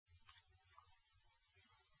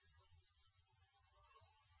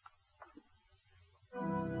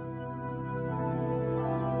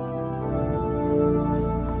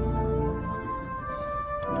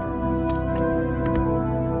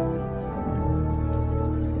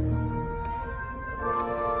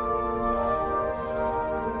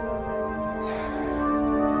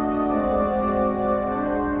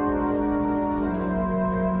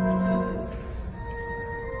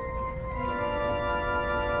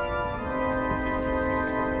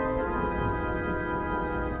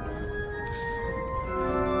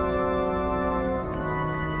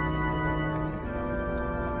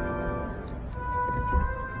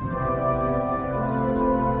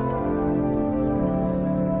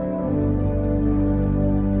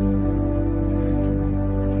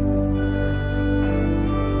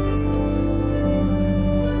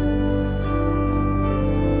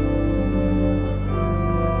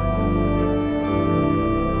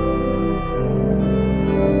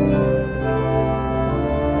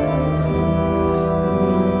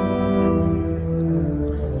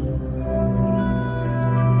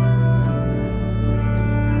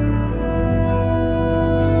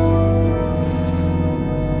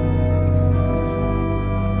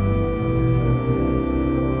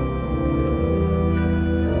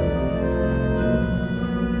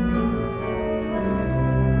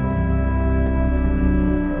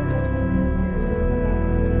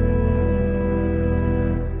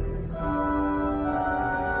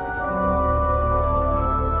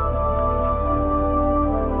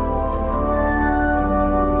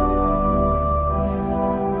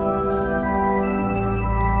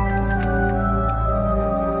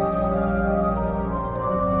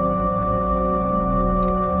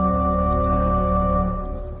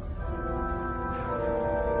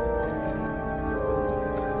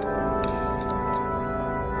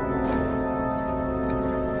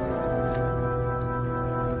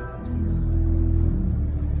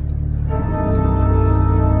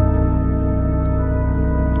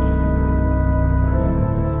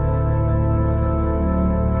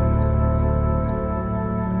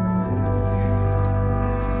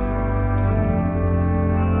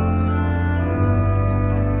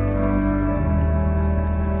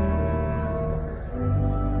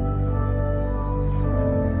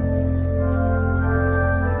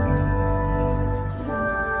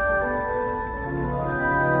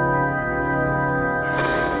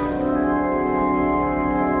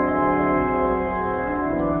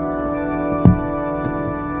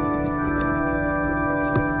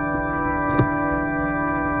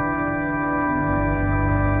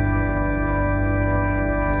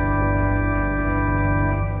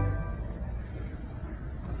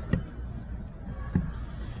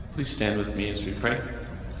Please stand with me as we pray.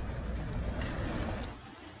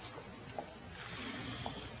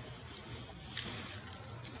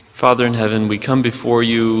 Father in heaven, we come before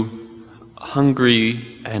you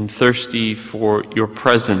hungry and thirsty for your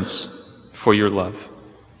presence, for your love.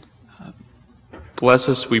 Bless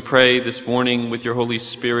us, we pray, this morning with your Holy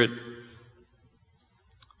Spirit,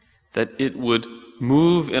 that it would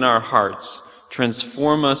move in our hearts,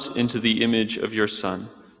 transform us into the image of your Son,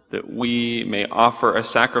 that we may offer a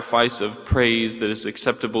sacrifice of praise that is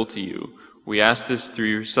acceptable to you. We ask this through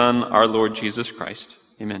your Son, our Lord Jesus Christ.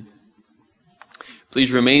 Amen.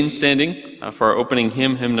 Please remain standing for our opening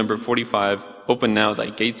hymn, hymn number 45, Open Now Thy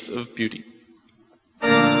Gates of Beauty.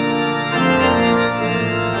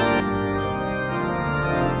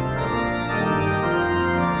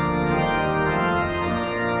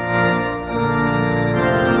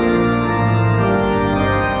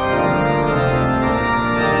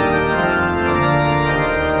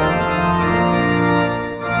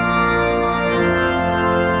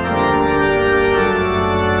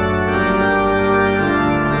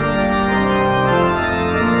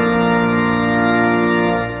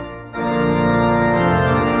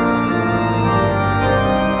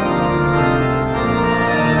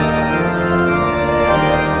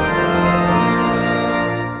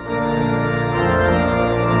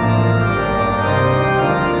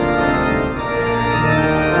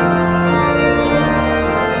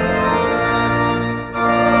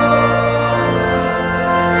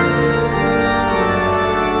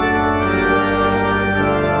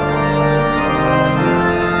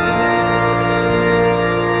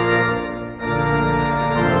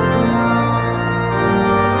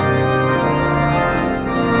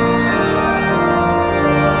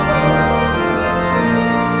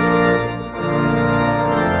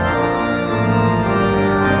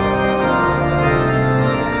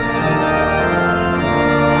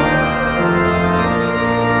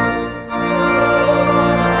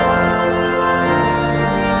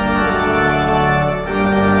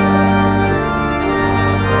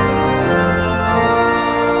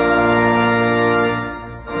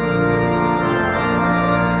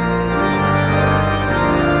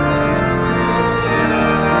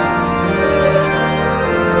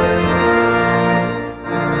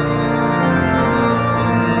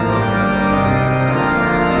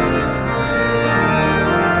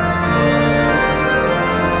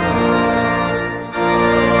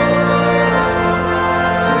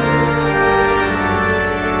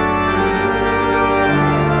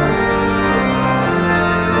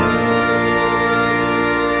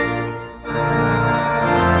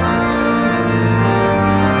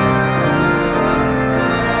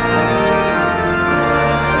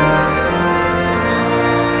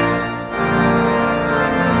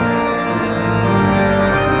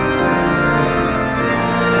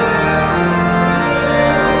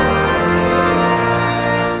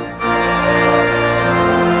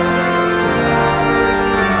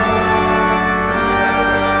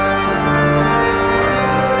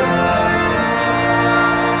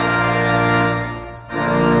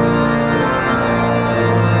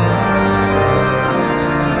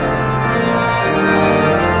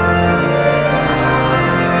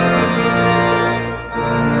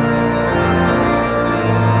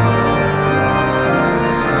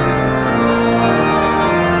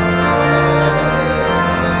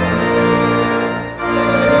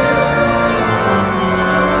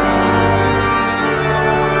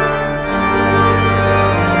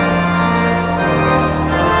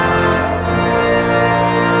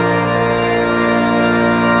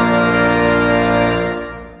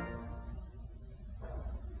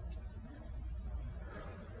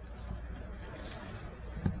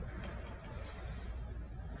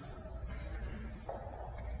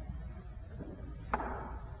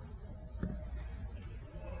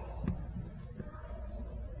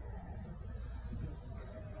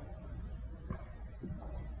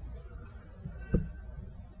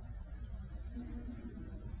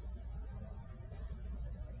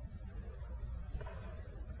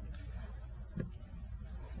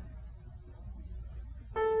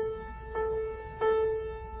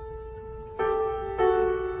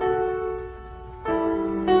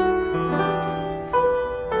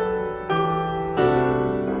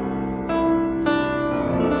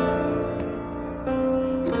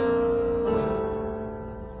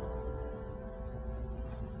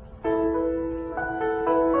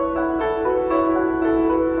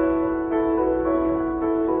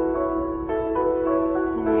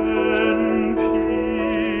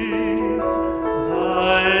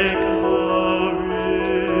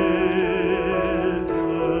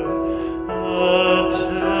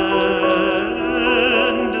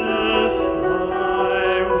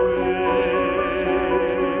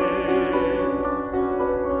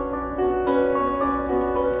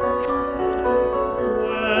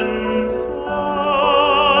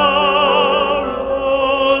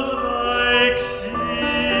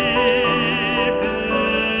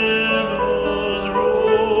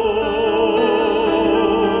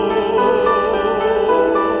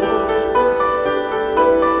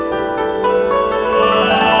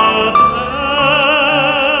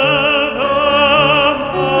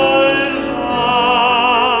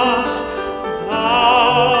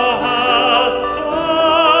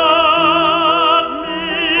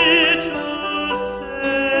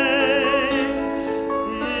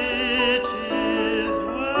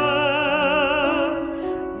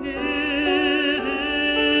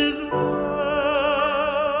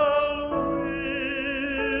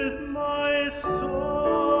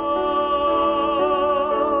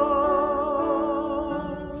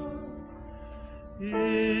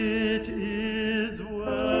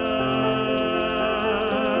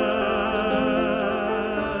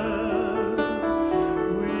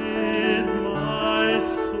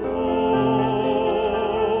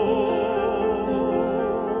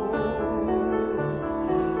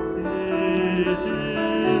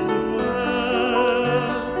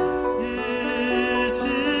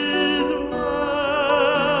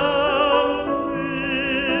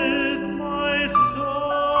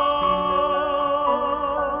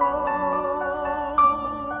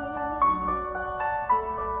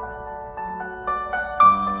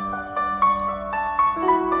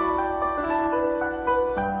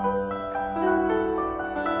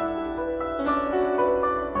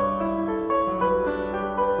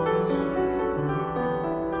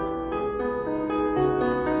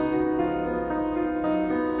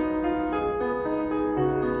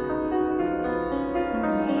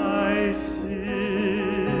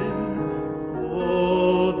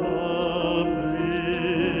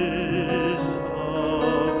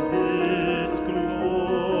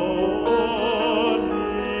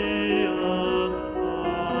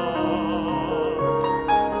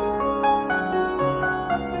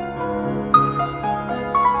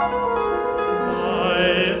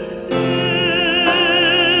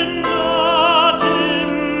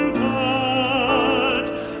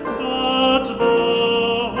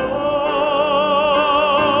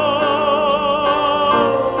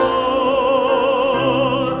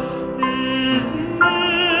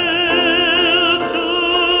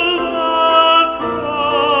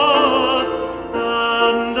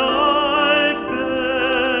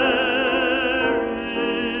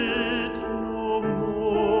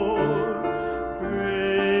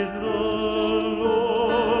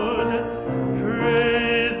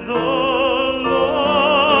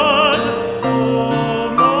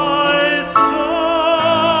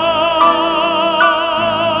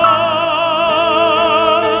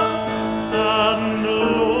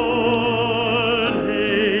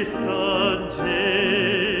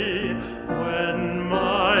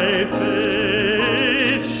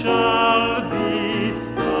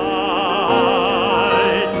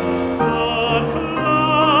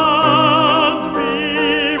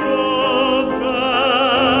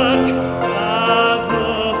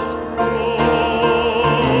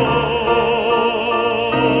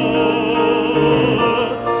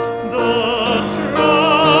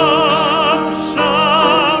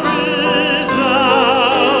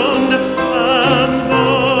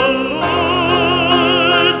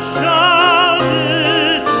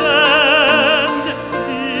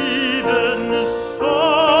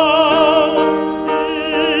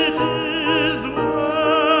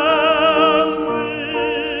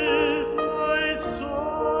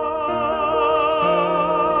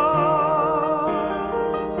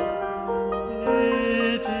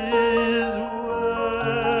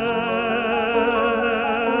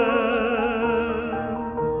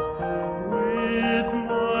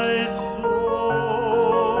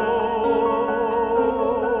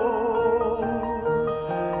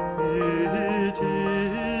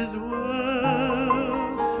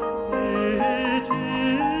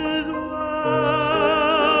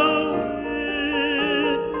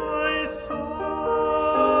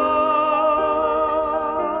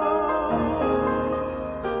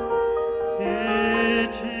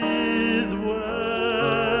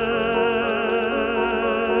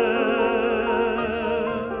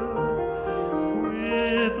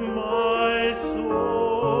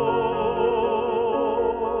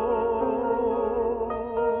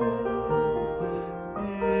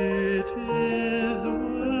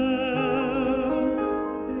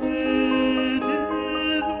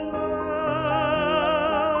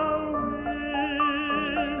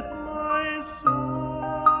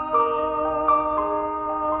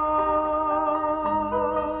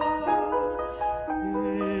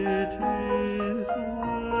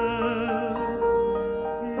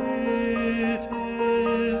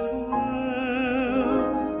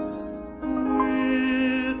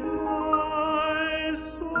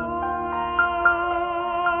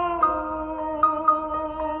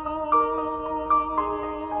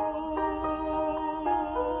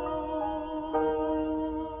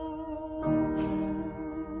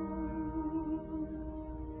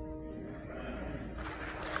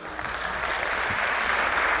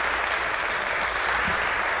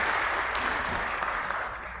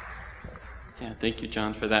 Thank you,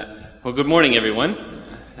 John, for that. Well, good morning, everyone.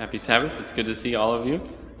 Happy Sabbath. It's good to see all of you.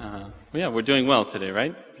 Yeah, we're doing well today,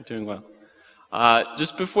 right? We're doing well.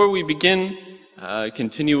 Just before we begin,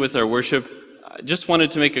 continue with our worship, I just wanted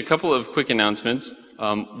to make a couple of quick announcements.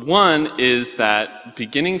 One is that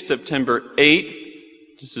beginning September 8th,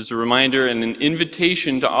 just as a reminder and an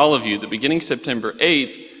invitation to all of you, that beginning September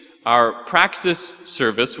 8th, our praxis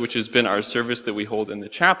service, which has been our service that we hold in the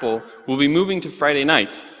chapel, will be moving to Friday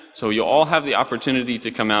nights. So you'll all have the opportunity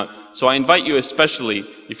to come out. So I invite you especially,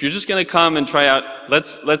 if you're just going to come and try out,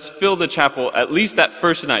 let's fill the chapel at least that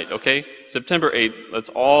first night, okay? September 8th, let's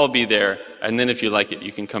all be there. And then if you like it,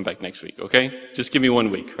 you can come back next week, okay? Just give me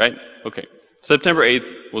 1 week, right? Okay. September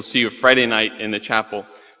 8th, we'll see you Friday night in the chapel.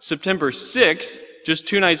 September 6th, just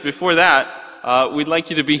 2 nights before that, we'd like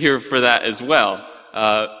you to be here for that as well.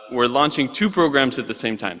 We're launching 2 programs at the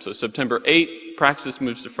same time. So September 8th, praxis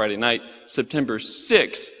moves to Friday night. September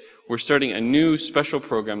 6th, we're starting a new special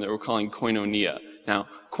program that we're calling Koinonia. Now,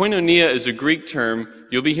 Koinonia is a Greek term.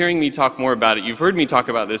 You'll be hearing me talk more about it. You've heard me talk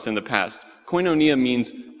about this in the past. Koinonia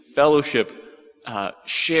means fellowship,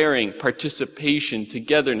 sharing, participation,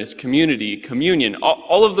 togetherness, community, communion,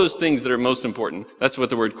 all of those things that are most important. That's what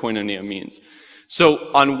the word Koinonia means.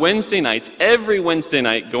 So on Wednesday nights, every Wednesday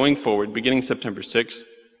night going forward, beginning September 6th,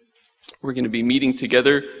 we're going to be meeting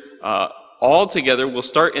together, all together. We'll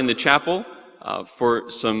start in the chapel for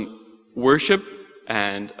some worship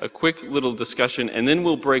and a quick little discussion, and then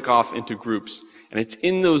we'll break off into groups. And it's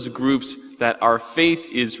in those groups that our faith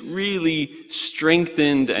is really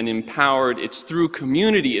strengthened and empowered. It's through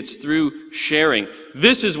community. It's through sharing.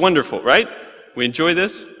 This is wonderful, right? We enjoy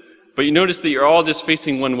this. But you notice that you're all just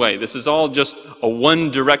facing one way. This is all just a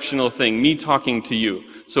one-directional thing, me talking to you.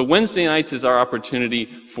 So Wednesday nights is our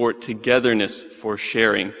opportunity for togetherness, for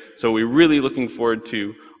sharing. So we're really looking forward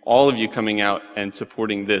to all of you coming out and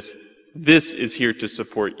supporting this. This is here to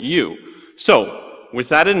support you. So, with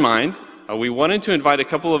that in mind, we wanted to invite a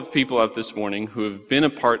couple of people out this morning who have been a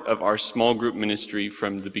part of our small group ministry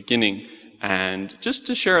from the beginning, and just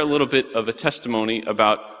to share a little bit of a testimony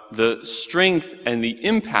about the strength and the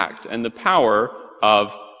impact and the power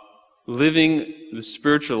of living the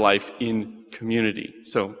spiritual life in community.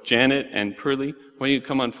 So, Janet and Pearlie, why don't you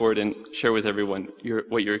come on forward and share with everyone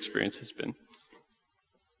what your experience has been.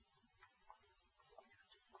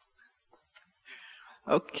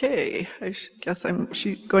 Okay, I guess I'm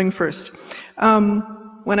going first.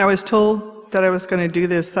 When I was told that I was going to do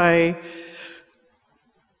this, I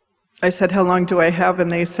said, how long do I have?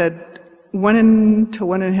 And they said, 1 to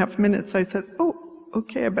 1.5 minutes. I said, oh,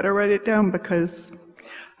 okay, I better write it down because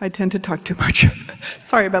I tend to talk too much.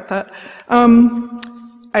 Sorry about that.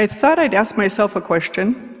 I thought I'd ask myself a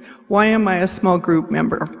question. Why am I a small group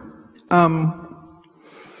member?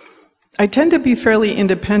 I tend to be fairly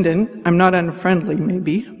independent. I'm not unfriendly,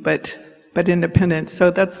 maybe, but independent.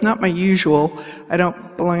 So that's not my usual. I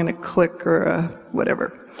don't belong in a clique or a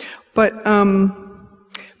whatever. But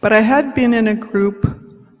I had been in a group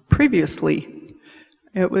previously.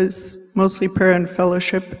 It was mostly prayer and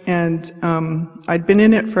fellowship, and I'd been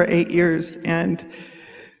in it for 8 years. And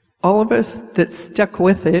all of us that stuck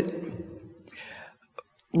with it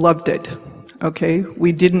loved it. Okay,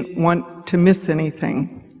 we didn't want to miss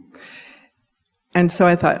anything. And so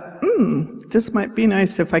I thought, this might be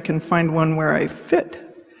nice if I can find one where I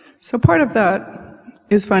fit. So part of that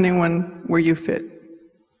is finding one where you fit.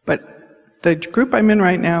 But the group I'm in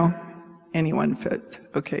right now, anyone fits,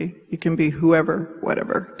 okay? You can be whoever,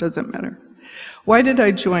 whatever, doesn't matter. Why did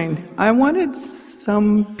I join? I wanted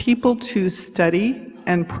some people to study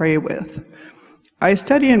and pray with. I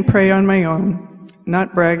study and pray on my own,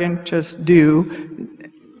 not bragging, just do.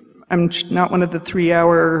 I'm not one of the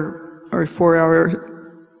 3-hour or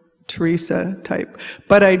 4-hour Teresa type.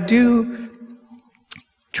 But I do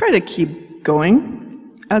try to keep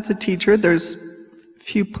going. As a teacher, there's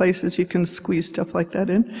few places you can squeeze stuff like that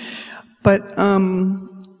in. But I've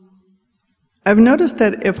noticed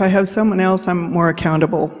that if I have someone else, I'm more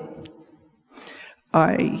accountable.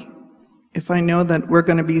 If I know that we're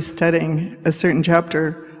going to be studying a certain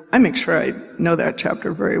chapter, I make sure I know that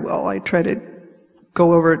chapter very well. I try to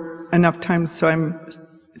go over it enough times so I'm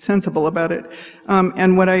sensible about it.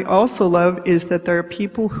 And what I also love is that there are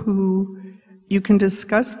people who you can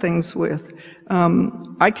discuss things with.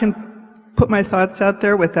 I can put my thoughts out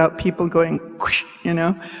there without people going, whoosh, you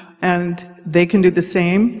know, and they can do the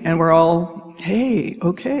same, and we're all, hey,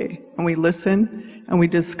 okay, and we listen and we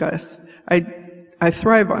discuss. I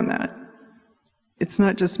thrive on that. It's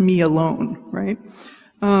not just me alone, right?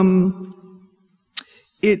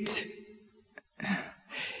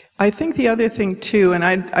 I think the other thing too, and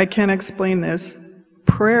I can't explain this,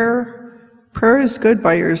 prayer prayer is good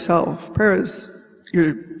by yourself. Prayer is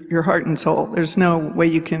your heart and soul. There's no way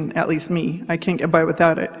you can, at least me, I can't get by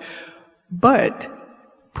without it. But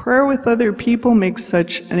prayer with other people makes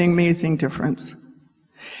such an amazing difference.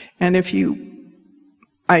 And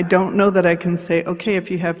I don't know that I can say, okay,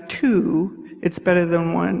 if you have two, it's better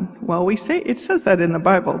than one. Well, it says that in the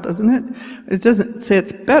Bible, doesn't it? It doesn't say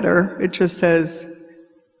it's better, it just says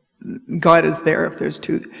God is there if there's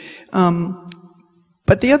two.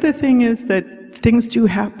 But the other thing is that things do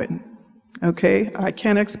happen, okay? I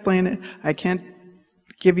can't explain it. I can't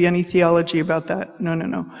give you any theology about that.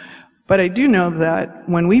 No. But I do know that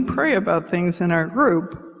when we pray about things in our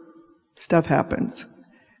group, stuff happens.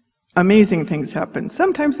 Amazing things happen.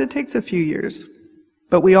 Sometimes it takes a few years,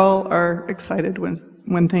 but we all are excited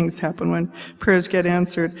when things happen, when prayers get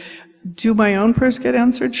answered. Do my own prayers get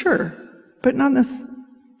answered? Sure, but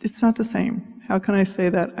it's not the same. How can I say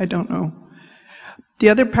that? I don't know. The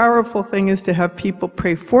other powerful thing is to have people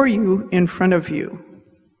pray for you in front of you.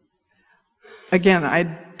 Again, I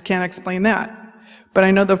can't explain that. But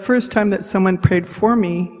I know the first time that someone prayed for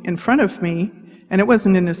me in front of me, and it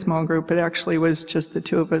wasn't in a small group, it actually was just the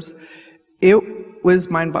two of us, it was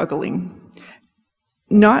mind-boggling.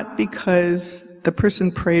 Not because the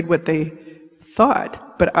person prayed what they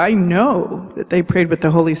thought, but I know that they prayed what the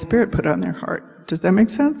Holy Spirit put on their heart. Does that make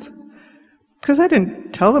sense? Because I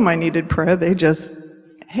didn't tell them I needed prayer, they just,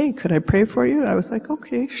 hey, could I pray for you? And I was like,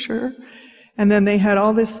 okay, sure. And then they had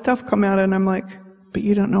all this stuff come out, and I'm like, but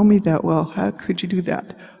you don't know me that well. How could you do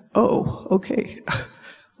that? Oh, okay.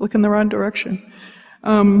 Look in the wrong direction.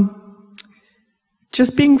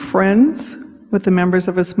 Just being friends with the members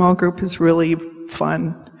of a small group is really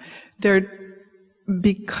fun.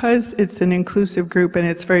 Because it's an inclusive group and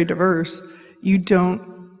it's very diverse, you don't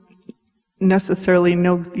necessarily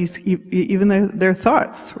know even their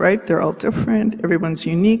thoughts, right? They're all different. Everyone's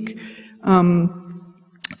unique.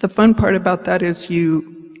 The fun part about that is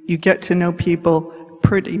you get to know people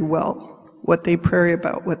pretty well, what they pray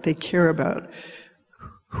about, what they care about,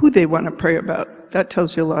 who they want to pray about. That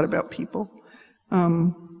tells you a lot about people.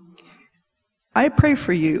 I pray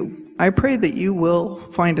for you. I pray that you will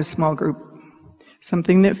find a small group,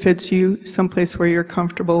 something that fits you, someplace where you're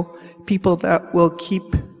comfortable, people that will keep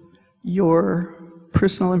your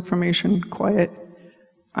personal information quiet.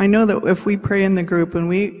 I know that if we pray in the group and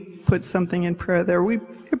we put something in prayer there,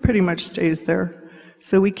 it pretty much stays there.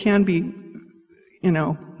 So we can be,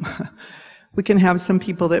 we can have some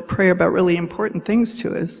people that pray about really important things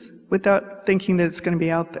to us without thinking that it's going to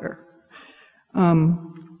be out there.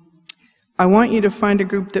 I want you to find a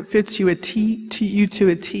group that fits you to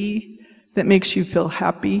a T, that makes you feel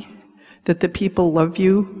happy, that the people love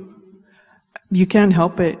you. You can't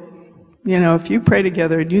help it. If you pray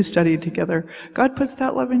together and you study together, God puts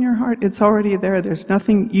that love in your heart. It's already there. There's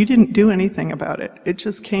nothing, you didn't do anything about it. It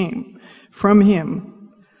just came from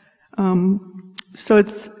Him. So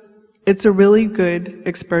it's a really good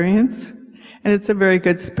experience, and it's a very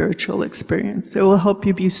good spiritual experience. It will help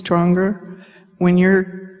you be stronger. When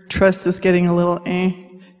your trust is getting a little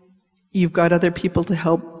you've got other people to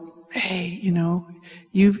help. Hey,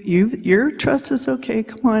 your trust is okay.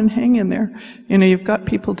 Come on, hang in there. You've got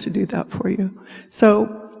people to do that for you.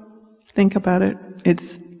 So think about it.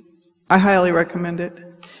 I highly recommend it.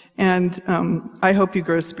 And I hope you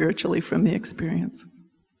grow spiritually from the experience.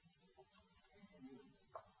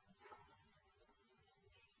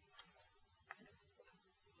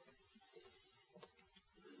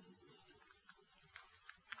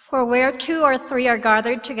 For where 2 or 3 are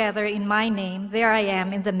gathered together in my name, there I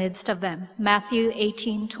am in the midst of them. Matthew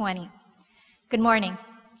 18:20. Good morning.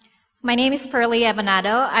 My name is Pearlie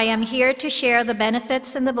Evanado. I am here to share the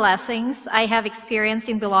benefits and the blessings I have experienced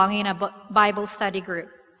in belonging in a Bible study group.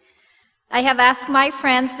 I have asked my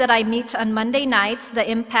friends that I meet on Monday nights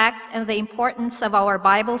the impact and the importance of our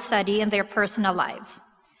Bible study in their personal lives.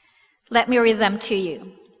 Let me read them to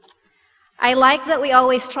you. I like that we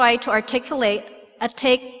always try to articulate a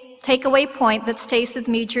takeaway point that stays with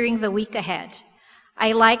me during the week ahead.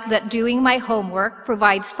 I like that doing my homework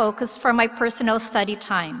provides focus for my personal study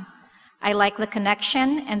time. I like the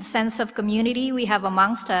connection and sense of community we have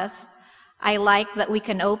amongst us. I like that we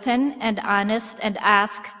can open and honest and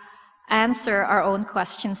answer our own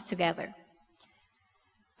questions together.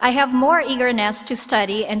 I have more eagerness to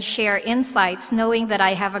study and share insights knowing that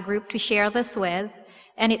I have a group to share this with,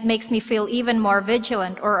 and it makes me feel even more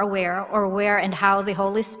vigilant or aware where and how the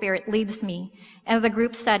Holy Spirit leads me, and the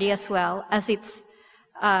group study as well as its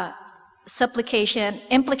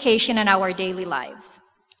implication in our daily lives.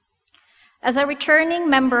 As a returning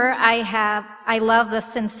member, I love the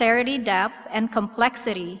sincerity, depth, and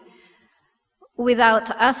complexity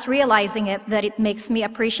without us realizing it, that it makes me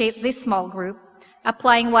appreciate this small group.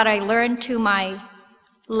 Applying what I learned to my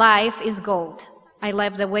life is gold. I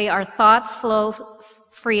love the way our thoughts flow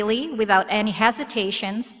freely without any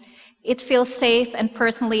hesitations. It feels safe, and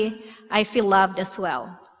personally, I feel loved as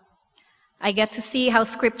well. I get to see how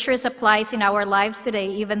scriptures applies in our lives today,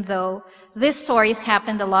 even though these stories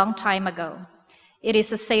happened a long time ago. It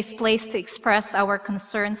is a safe place to express our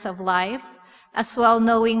concerns of life, as well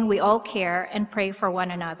knowing we all care and pray for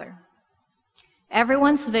one another.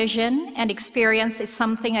 Everyone's vision and experience is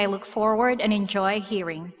something I look forward and enjoy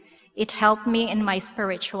hearing. It helped me in my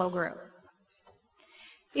spiritual growth.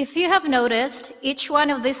 If you have noticed, each one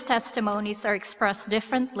of these testimonies are expressed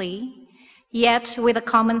differently, yet with a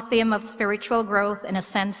common theme of spiritual growth and a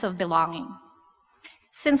sense of belonging.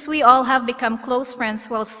 Since we all have become close friends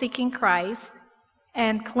while seeking Christ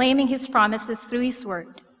and claiming His promises through His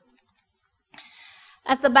Word.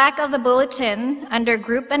 At the back of the bulletin, under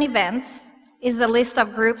Group and Events, is a list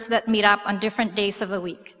of groups that meet up on different days of the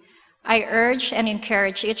week. I urge and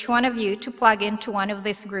encourage each one of you to plug into one of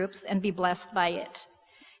these groups and be blessed by it.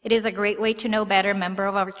 It is a great way to know better member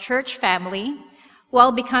of our church family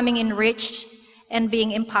while becoming enriched and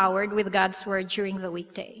being empowered with God's Word during the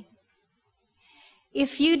weekday.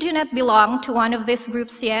 If you do not belong to one of these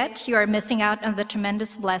groups yet, you are missing out on the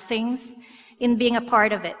tremendous blessings in being a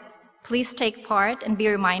part of it. Please take part and be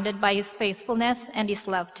reminded by His faithfulness and His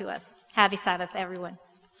love to us. Happy Sabbath, everyone.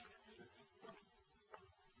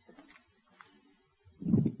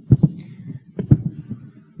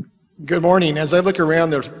 Good morning. As I look around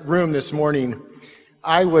the room this morning,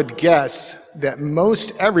 I would guess that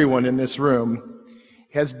most everyone in this room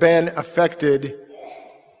has been affected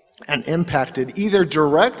and impacted either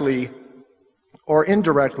directly or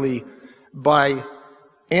indirectly by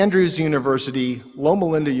Andrews University, Loma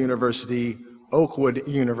Linda University, Oakwood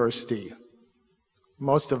University.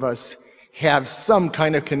 Most of us have some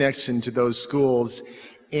kind of connection to those schools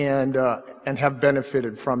and have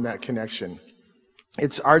benefited from that connection.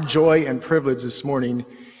 It's our joy and privilege this morning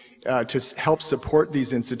to help support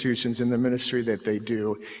these institutions in the ministry that they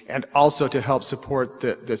do, and also to help support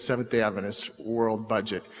the Seventh-day Adventist World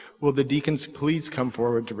Budget. Will the deacons please come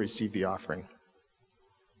forward to receive the offering?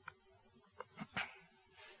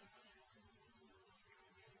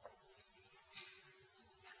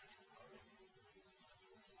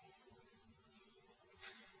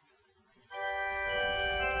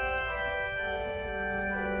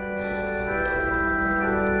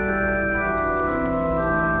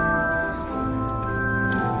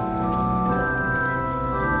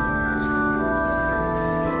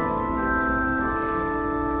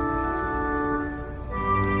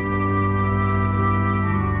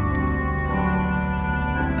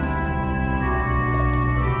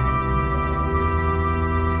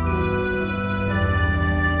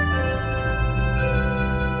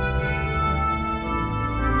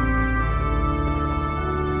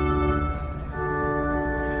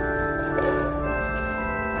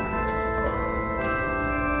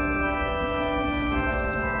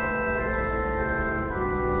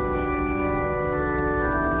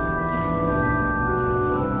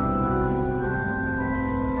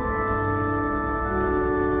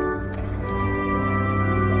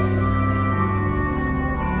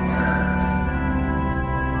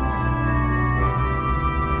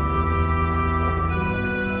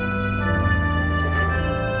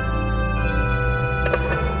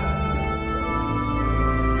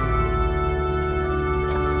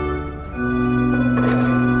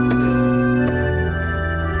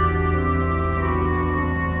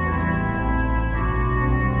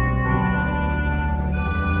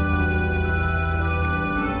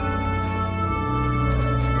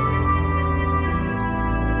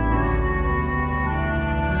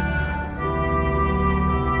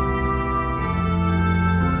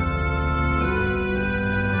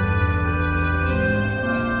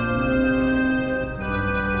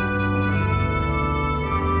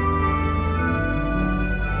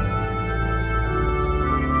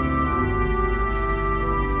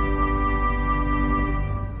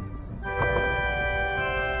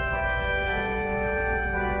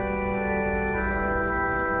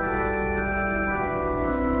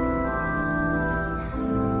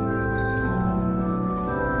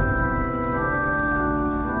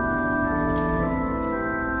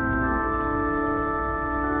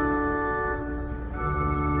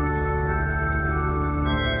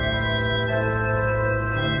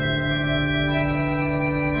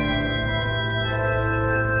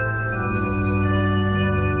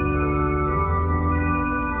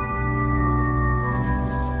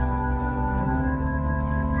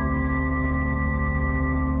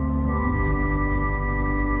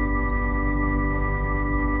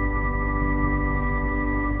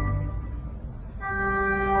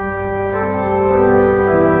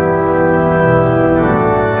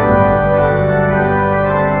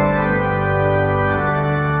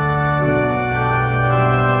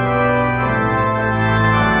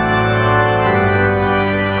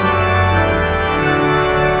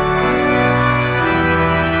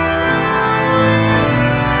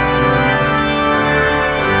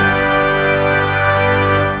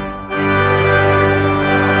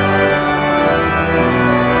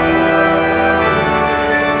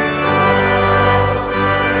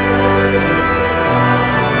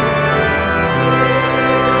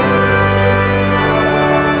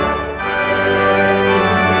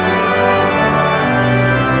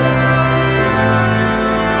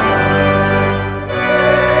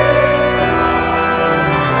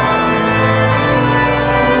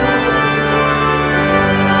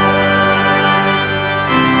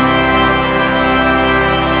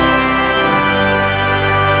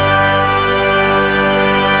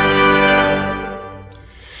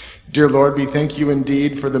 Dear Lord, we thank you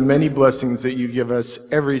indeed for the many blessings that you give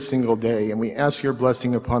us every single day, and we ask your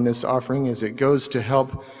blessing upon this offering as it goes to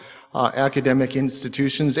help academic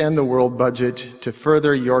institutions and the world budget to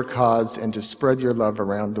further your cause and to spread your love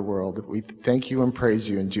around the world. We thank you and praise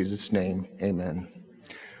you in Jesus' name. Amen.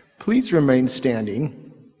 Please remain standing.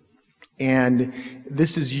 And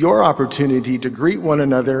this is your opportunity to greet one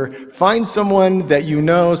another. Find someone that you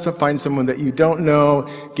know, find someone that you don't know,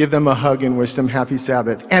 give them a hug and wish them happy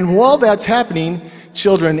Sabbath. And while that's happening,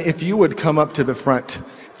 children, if you would come up to the front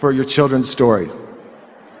for your children's story.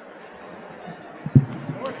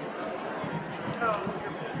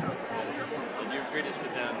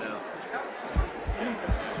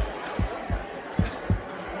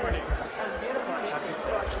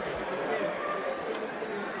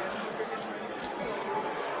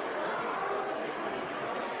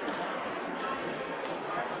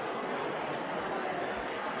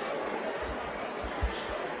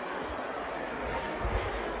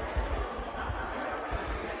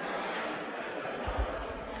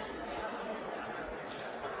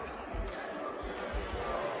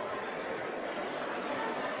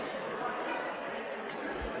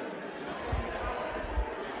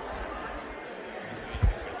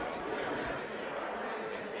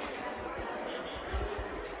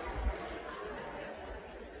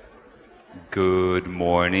 Good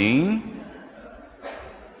morning.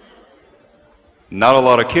 Not a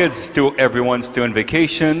lot of kids, everyone's still on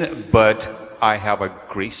vacation, but I have a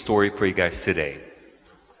great story for you guys today.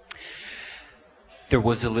 There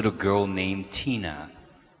was a little girl named Tina.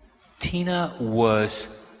 Tina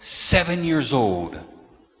was 7 years old.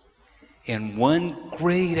 And one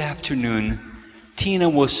great afternoon, Tina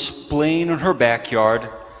was playing in her backyard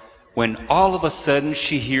when all of a sudden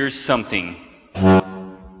she hears something.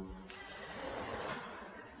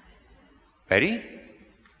 Ready?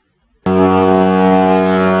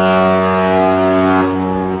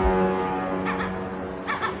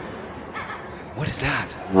 What is that?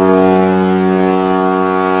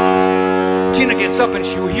 Tina gets up and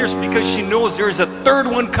she hears because she knows there's a third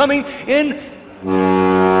one coming in.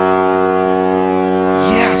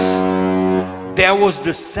 Yes, that was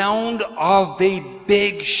the sound of a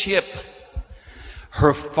big ship.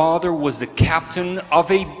 Her father was the captain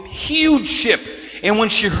of a huge ship. And when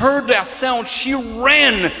she heard that sound, she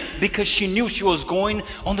ran because she knew she was going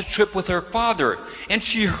on the trip with her father. And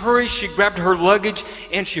she hurried, she grabbed her luggage,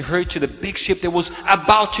 and she hurried to the big ship that was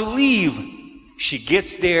about to leave. She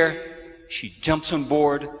gets there, she jumps on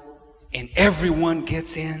board, and everyone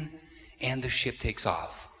gets in, and the ship takes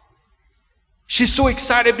off. She's so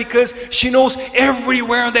excited because she knows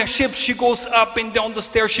everywhere on that ship. She goes up and down the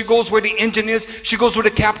stairs. She goes where the engine is. She goes where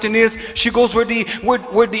the captain is. She goes where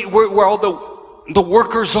all the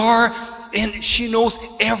workers are, and she knows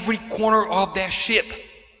every corner of that ship.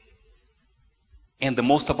 And the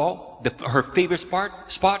most of all, her favorite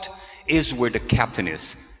spot is where the captain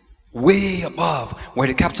is. Way above, where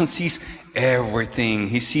the captain sees everything.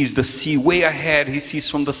 He sees the sea way ahead. He sees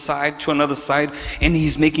from the side to another side, and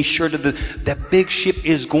he's making sure that that big ship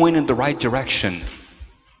is going in the right direction.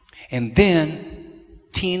 And then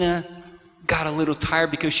Tina got a little tired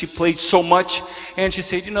because she played so much, and she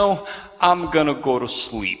said, I'm gonna go to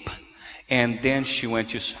sleep. And then she went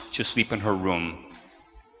to sleep in her room.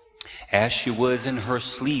 As she was in her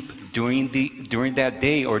sleep during that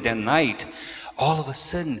day or that night, all of a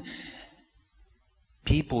sudden,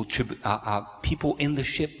 people in the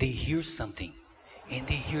ship, they hear something, and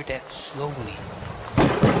they hear that slowly.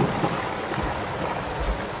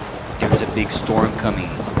 There's a big storm coming,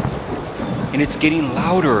 and it's getting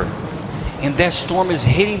louder. And that storm is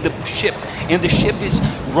hitting the ship, and the ship is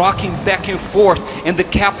rocking back and forth, and the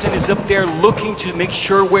captain is up there looking to make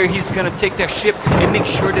sure where he's going to take that ship and make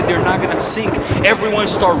sure that they're not going to sink. Everyone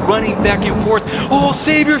start running back and forth. Oh,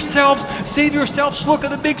 save yourselves, look at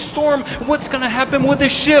the big storm. What's going to happen with the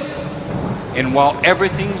ship? And while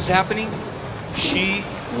everything's happening, she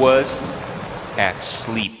was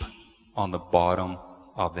asleep on the bottom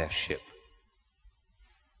of that ship.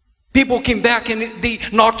 People came back and they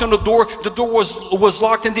knocked on the door. The door was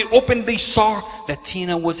locked, and they opened. They saw that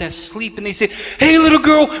Tina was asleep, and they said, "Hey, little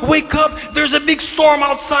girl, wake up! There's a big storm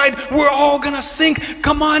outside. We're all gonna sink.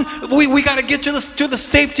 Come on, we gotta get to the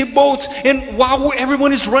safety boats." And while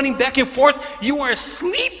everyone is running back and forth, you are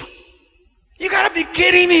asleep? You gotta be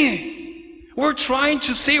kidding me! We're trying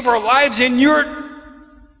to save our lives, and you're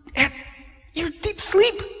deep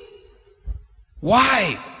sleep.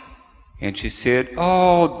 Why? And she said,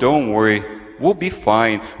 "Oh, don't worry, we'll be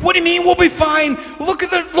fine." "What do you mean we'll be fine? Look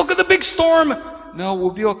at the big storm." "No,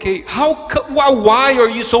 we'll be okay." Why are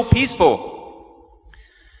you so peaceful?"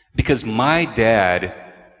 "Because my dad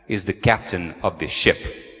is the captain of the ship.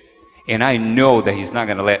 And I know that he's not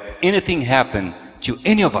going to let anything happen to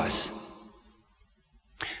any of us.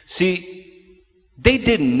 See, they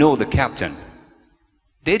didn't know the captain.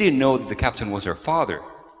 They didn't know that the captain was her father.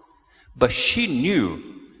 But she knew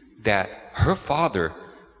that her father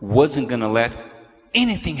wasn't going to let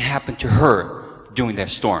anything happen to her during that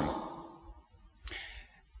storm.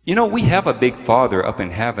 You know, we have a big Father up in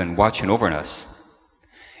heaven watching over us.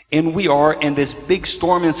 And we are in this big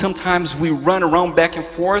storm, and sometimes we run around back and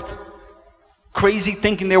forth, crazy,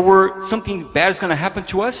 thinking something bad is going to happen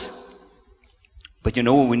to us. But you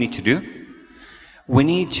know what we need to do? We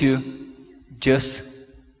need to just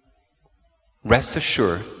rest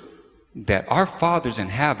assured that our Father's in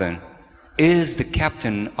heaven is the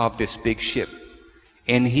captain of this big ship.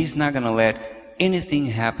 And he's not going to let anything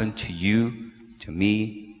happen to you, to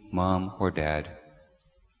me, Mom, or Dad.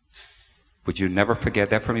 Would you never forget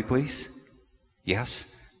that for me, please?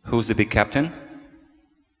 Yes? Who's the big captain?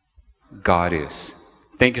 God is.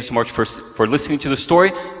 Thank you so much for listening to the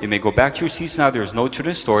story. You may go back to your seats now. There's no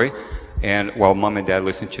children's story. And while Mom and Dad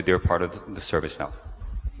listen to their part of the service now.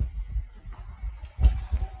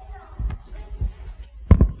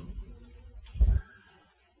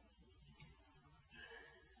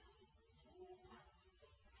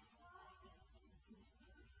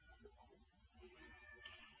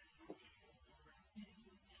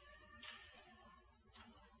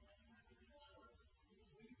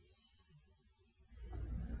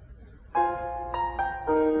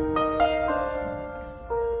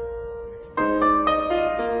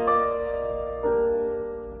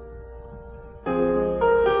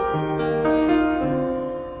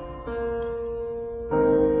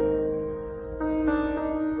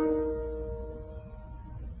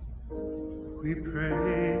 We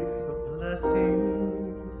pray for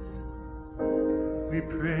blessings, we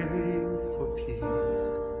pray for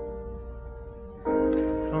peace,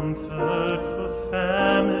 comfort for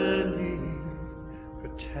family,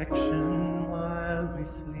 protection while we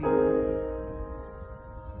sleep.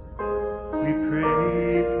 We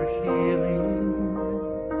pray for healing,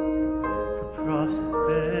 for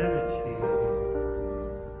prosperity.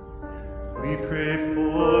 We pray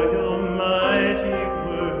for your mighty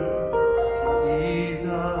ease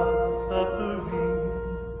our suffering,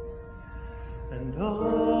 and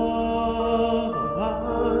all the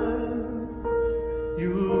while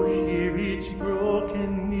you hear each broken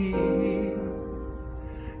need.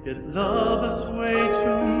 Yet love us way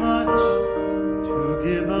too much to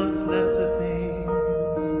give us lesser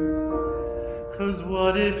things. 'Cause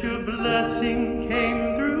what if your blessing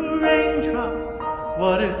came through raindrops?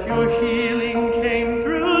 What if your healing came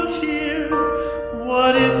through tears?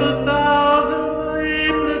 What if 1,000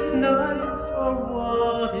 sleepless nights are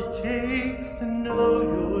what it takes to know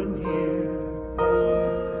you're near?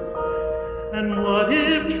 And what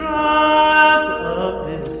if trials of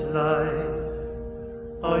this life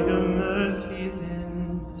are your mercies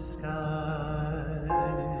in disguise?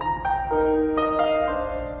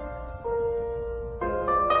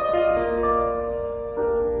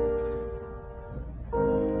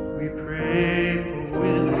 We pray for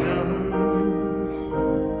wisdom,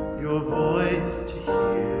 your voice to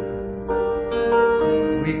hear.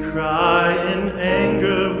 We cry in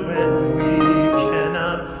anger when we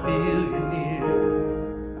cannot feel you near.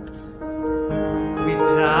 We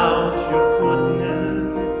doubt your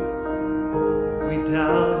goodness, we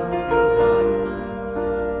doubt your love,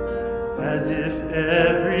 as if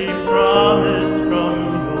every promise from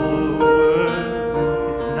your word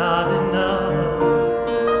is not enough.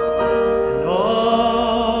 And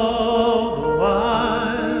all the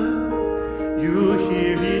while you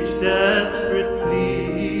hear each desperate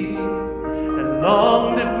plea, and long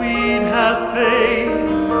that we'd have faith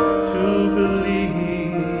to believe.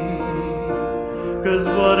 'Cause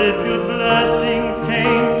what if your blessings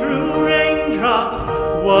came through raindrops?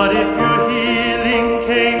 What if your healing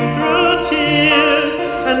came through tears?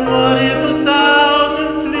 And what if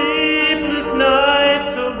 1,000 sleepless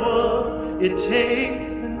nights are what it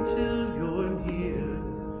takes until you're near?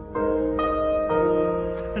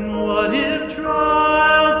 And what if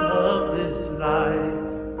trials of this life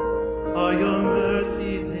are your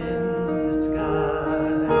mercies in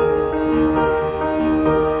disguise?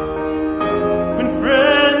 When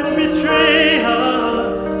friends betray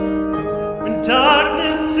us, when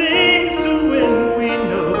darkness seems to win, we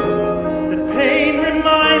know that pain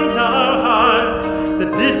reminds our hearts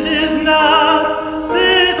that this is not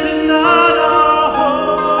our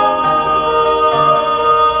home.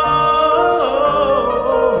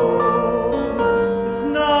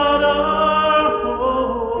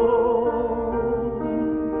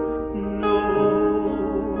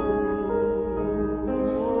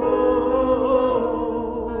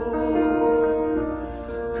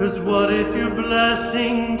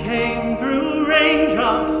 blessing came through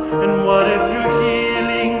raindrops? And what if your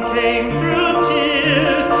healing came through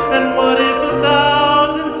tears? And what if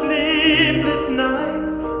 1,000 sleepless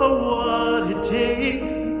nights are what it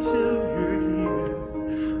takes until you're here?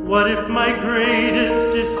 What if my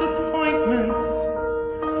greatest disappointments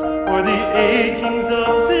or the achings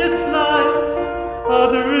of this life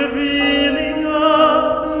are the revealing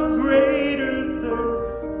of a greater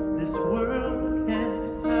thirst this world can't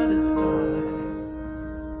satisfy?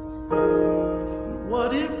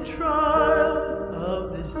 What if trials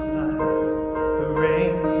of this life, the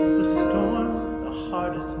rain, the storms, the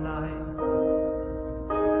hardest nights,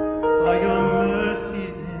 are your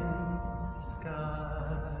mercies in disguise?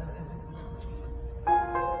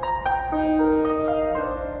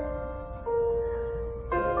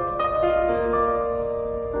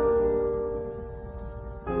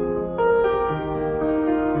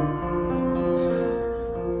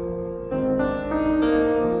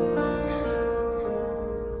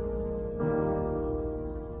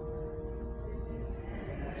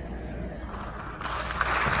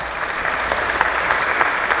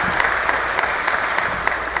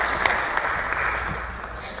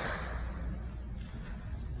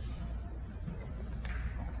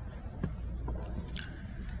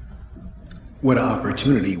 What an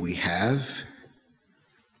opportunity we have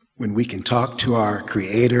when we can talk to our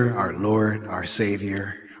Creator, our Lord, our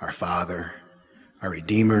Savior, our Father, our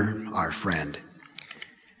Redeemer, our friend.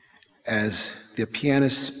 As the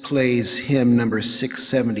pianist plays hymn number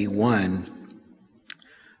 671,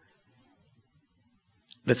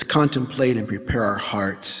 let's contemplate and prepare our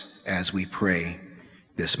hearts as we pray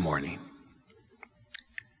this morning.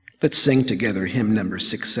 Let's sing together hymn number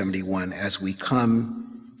 671 as we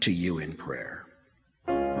come to you in prayer.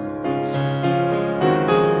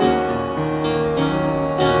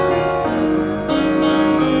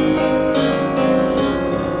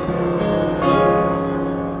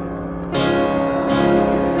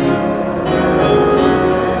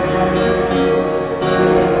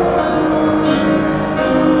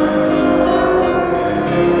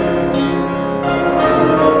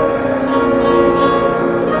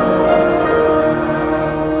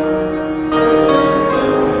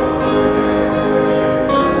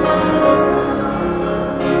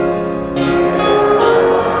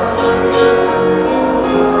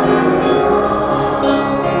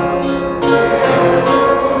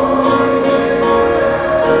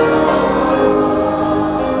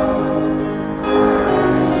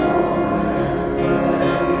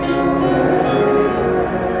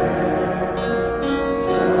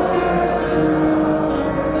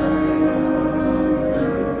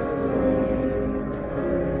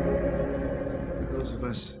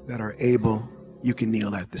 Able, you can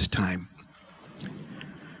kneel at this time.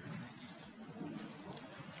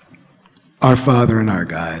 Our Father and our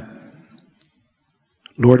God,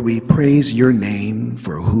 Lord, we praise your name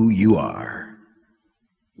for who you are.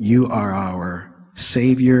 You are our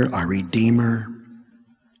Savior, our Redeemer,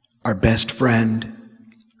 our best friend,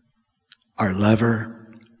 our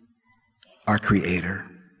lover, our Creator.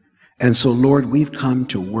 And so, Lord, we've come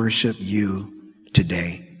to worship you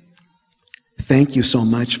today. Thank you so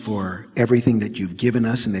much for everything that you've given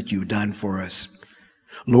us and that you've done for us.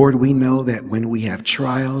 Lord, we know that when we have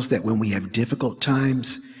trials, that when we have difficult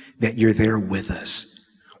times, that you're there with us.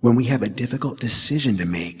 When we have a difficult decision to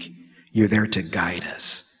make, you're there to guide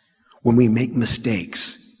us. When we make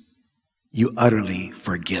mistakes, you utterly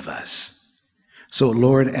forgive us. So,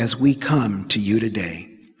 Lord, as we come to you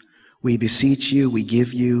today, we beseech you, we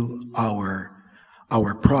give you our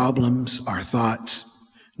problems, our thoughts,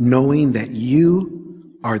 knowing that you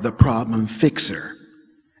are the problem fixer.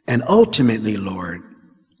 And ultimately, Lord,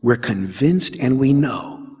 we're convinced and we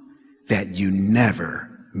know that you never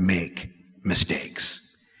make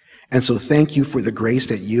mistakes. And so thank you for the grace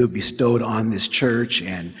that you have bestowed on this church.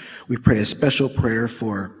 And we pray a special prayer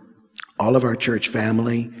for all of our church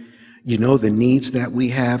family. You know the needs that we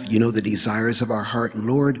have. You know the desires of our heart.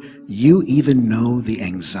 Lord, you even know the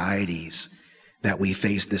anxieties that we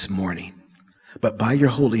face this morning. But by your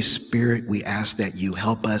Holy Spirit, we ask that you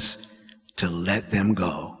help us to let them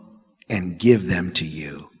go and give them to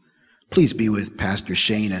you. Please be with Pastor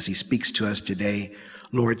Shane as he speaks to us today.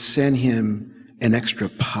 Lord, send him an extra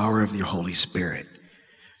power of your Holy Spirit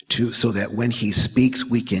so that when he speaks,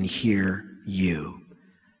 we can hear you.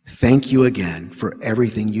 Thank you again for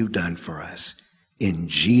everything you've done for us. In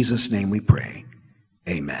Jesus' name we pray.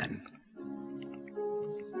 Amen.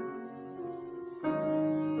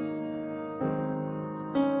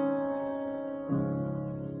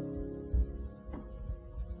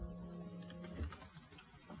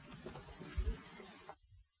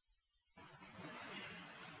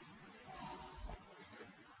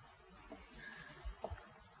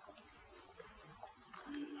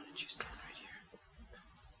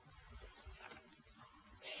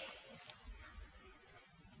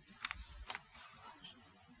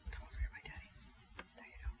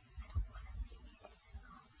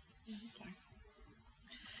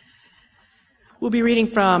 We'll be reading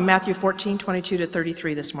from Matthew 14:22 to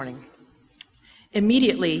 33 this morning.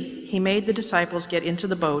 Immediately, he made the disciples get into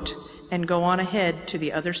the boat and go on ahead to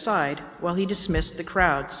the other side while he dismissed the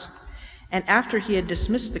crowds. And after he had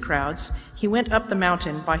dismissed the crowds, he went up the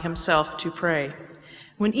mountain by himself to pray.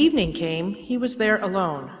 When evening came, he was there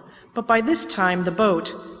alone. But by this time the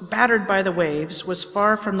boat, battered by the waves, was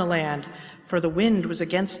far from the land, for the wind was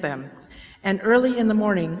against them. And early in the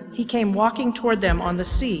morning he came walking toward them on the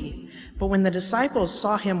sea. But when the disciples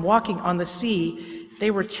saw him walking on the sea,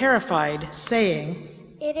 they were terrified, saying,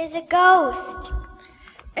 "It is a ghost."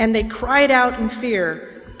 And they cried out in fear.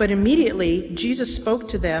 But immediately Jesus spoke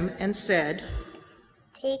to them and said,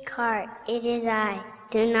 "Take heart, it is I.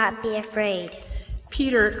 Do not be afraid."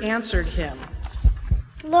 Peter answered him,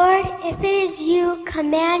 "Lord, if it is you,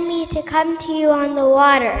 command me to come to you on the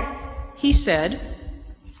water." He said,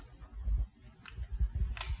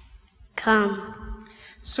 "Come."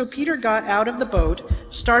 So Peter got out of the boat,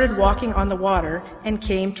 started walking on the water, and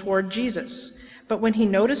came toward Jesus. But when he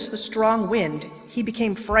noticed the strong wind, he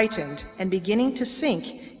became frightened, and beginning to sink,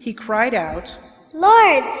 he cried out,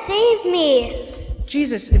 "Lord, save me."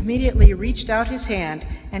 Jesus immediately reached out his hand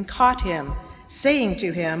and caught him, saying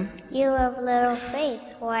to him, "You have little faith,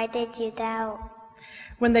 why did you doubt?"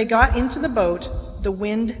 When they got into the boat, the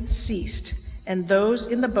wind ceased, and those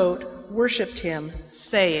in the boat worshipped him,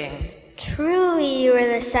 saying, "Truly you are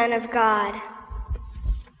the Son of God."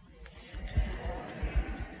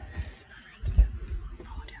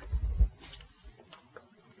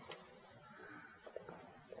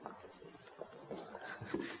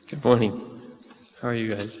 Good morning. How are you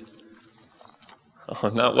guys? Oh,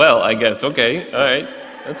 not well, I guess. Okay, all right,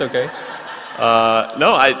 that's okay.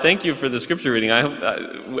 No, I thank you for the scripture reading.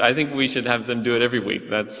 I think we should have them do it every week.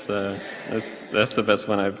 That's the best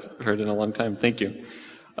one I've heard in a long time. Thank you.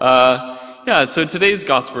 So today's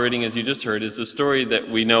gospel reading, as you just heard, is a story that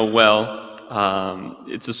we know well.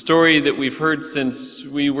 It's a story that we've heard since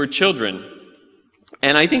we were children.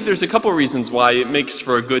 And I think there's a couple reasons why it makes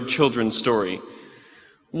for a good children's story.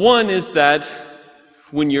 One is that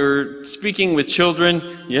when you're speaking with children,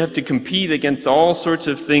 you have to compete against all sorts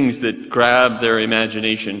of things that grab their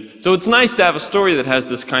imagination. So it's nice to have a story that has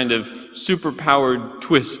this kind of superpowered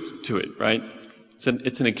twist to it, right?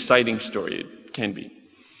 It's an exciting story. It can be.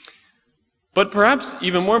 But perhaps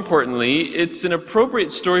even more importantly, it's an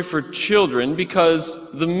appropriate story for children because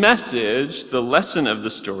the message, the lesson of the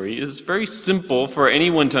story, is very simple for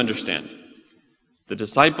anyone to understand. The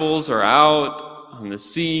disciples are out on the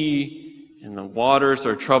sea, and the waters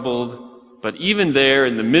are troubled, but even there,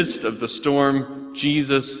 in the midst of the storm,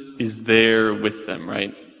 Jesus is there with them,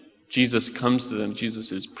 right? Jesus comes to them.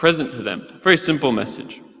 Jesus is present to them. Very simple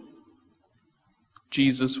message.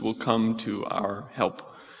 Jesus will come to our help.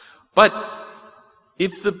 But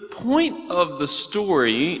if the point of the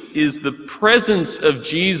story is the presence of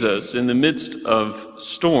Jesus in the midst of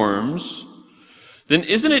storms, then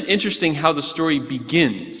isn't it interesting how the story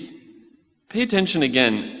begins? Pay attention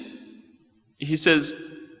again. He says,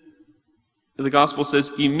 the gospel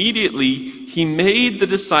says, immediately he made the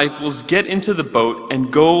disciples get into the boat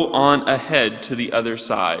and go on ahead to the other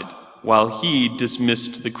side, while he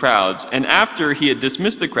dismissed the crowds. And after he had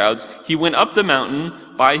dismissed the crowds, he went up the mountain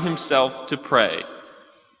by himself to pray.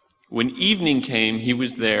 When evening came, he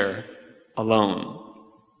was there alone.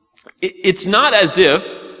 It's not as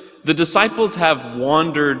if the disciples have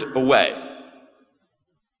wandered away.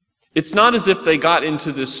 It's not as if they got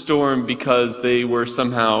into this storm because they were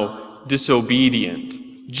somehow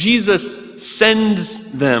disobedient. Jesus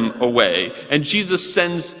sends them away, and Jesus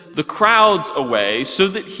sends the crowds away so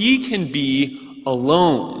that he can be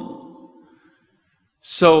alone.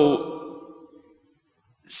 So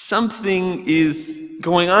something is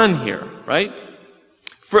going on here, right?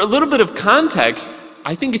 For a little bit of context,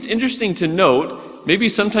 I think it's interesting to note, maybe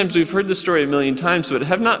sometimes we've heard this story a million times, but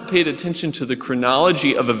have not paid attention to the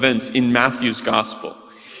chronology of events in Matthew's gospel.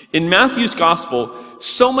 In Matthew's gospel,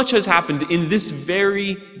 so much has happened in this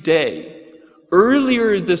very day.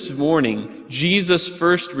 Earlier this morning, Jesus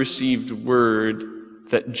first received word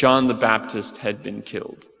that John the Baptist had been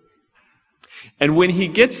killed. And when he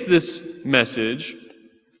gets this message,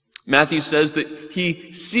 Matthew says that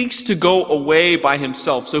he seeks to go away by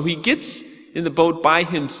himself. So he gets in the boat by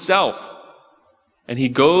himself. And he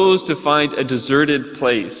goes to find a deserted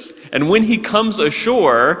place. And when he comes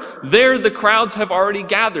ashore, there the crowds have already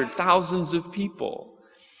gathered, thousands of people.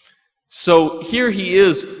 So here he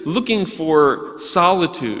is looking for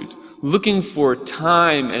solitude, looking for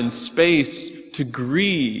time and space to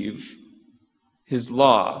grieve his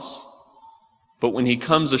loss. But when he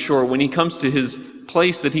comes ashore, when he comes to his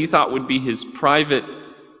place that he thought would be his private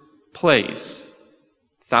place,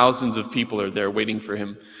 thousands of people are there waiting for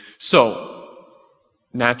him. So,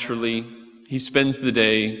 naturally, he spends the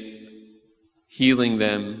day healing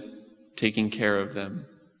them, taking care of them.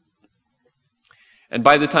 And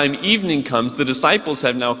by the time evening comes, the disciples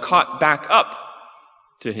have now caught back up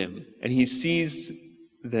to him. And he sees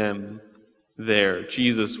them there,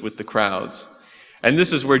 Jesus with the crowds. And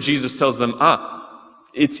this is where Jesus tells them,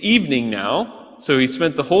 it's evening now. So he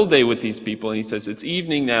spent the whole day with these people, and he says, it's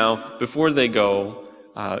evening now. Before they go,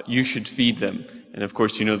 you should feed them. And of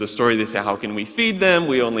course, you know the story. They say, how can we feed them?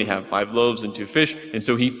 We only have 5 loaves and 2 fish. And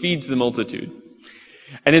so he feeds the multitude.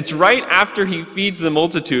 And it's right after he feeds the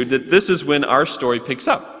multitude that this is when our story picks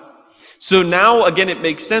up. So now, again, it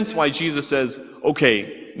makes sense why Jesus says,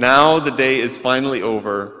 okay, now the day is finally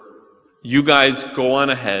over. You guys go on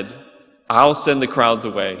ahead. I'll send the crowds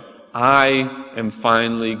away. I am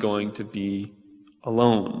finally going to be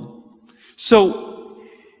alone. So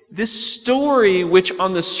this story, which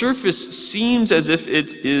on the surface seems as if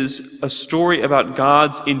it is a story about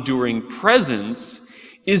God's enduring presence,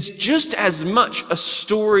 is just as much a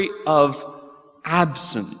story of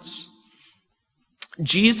absence.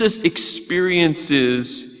 Jesus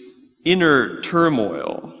experiences inner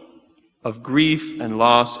turmoil of grief and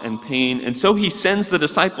loss and pain, and so he sends the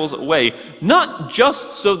disciples away, not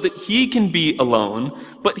just so that he can be alone,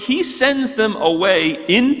 but he sends them away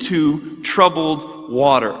into troubled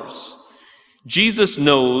waters. Jesus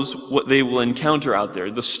knows what they will encounter out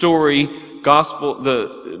there. The story,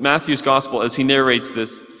 Matthew's gospel, as he narrates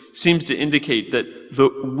this, seems to indicate that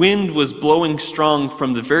the wind was blowing strong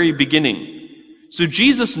from the very beginning. So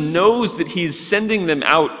Jesus knows that he's sending them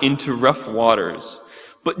out into rough waters.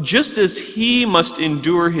 But just as he must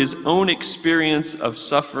endure his own experience of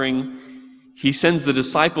suffering, he sends the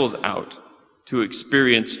disciples out to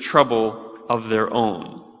experience trouble of their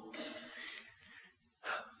own.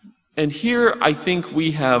 And here I think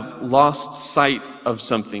we have lost sight of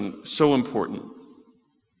something so important.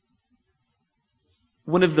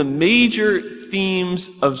 One of the major themes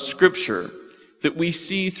of Scripture that we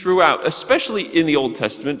see throughout, especially in the Old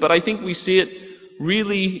Testament, but I think we see it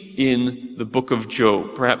really in the book of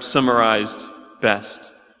Job, perhaps summarized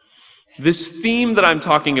best. This theme that I'm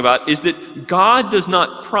talking about is that God does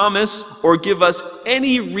not promise or give us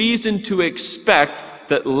any reason to expect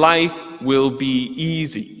that life will be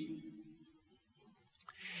easy.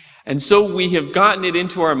 And so we have gotten it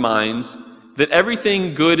into our minds that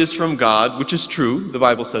everything good is from God, which is true, the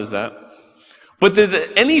Bible says that, but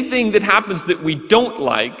that anything that happens that we don't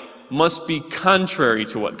like must be contrary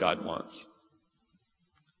to what God wants.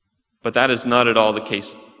 But that is not at all the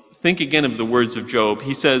case. Think again of the words of Job.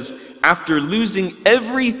 He says, after losing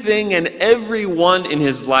everything and everyone in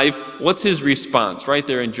his life, what's his response? Right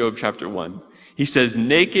there in Job chapter 1. He says,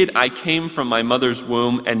 naked I came from my mother's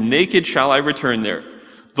womb, and naked shall I return there.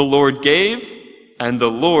 The Lord gave, and the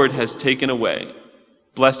Lord has taken away.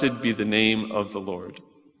 Blessed be the name of the Lord.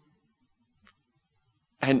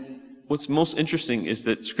 And what's most interesting is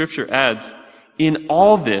that Scripture adds, in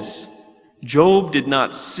all this, Job did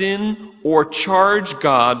not sin or charge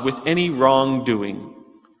God with any wrongdoing.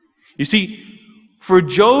 You see, for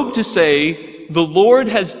Job to say, the Lord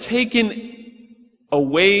has taken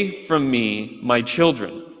away from me my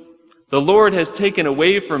children. The Lord has taken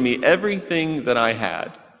away from me everything that I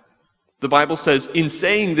had. The Bible says, in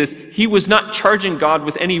saying this, he was not charging God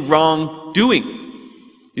with any wrongdoing.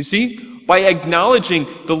 You see, by acknowledging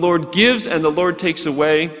the Lord gives and the Lord takes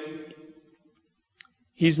away,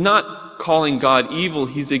 he's not calling God evil.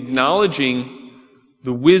 He's acknowledging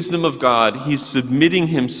the wisdom of God. He's submitting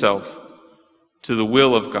himself to the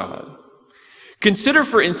will of God. Consider,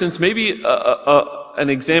 for instance, maybe an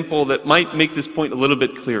example that might make this point a little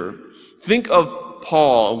bit clearer. Think of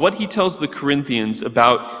Paul, what he tells the Corinthians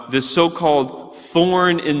about this so-called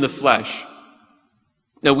thorn in the flesh.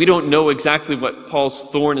 Now, we don't know exactly what Paul's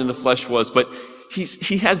thorn in the flesh was, but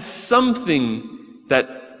he has something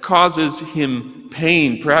that causes him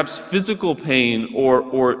pain, perhaps physical pain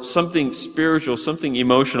or something spiritual, something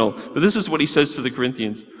emotional. But this is what he says to the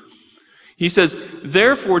Corinthians. He says,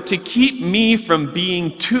 therefore, to keep me from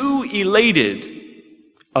being too elated,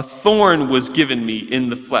 a thorn was given me in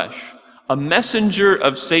the flesh. A messenger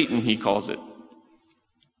of Satan, he calls it,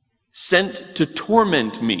 sent to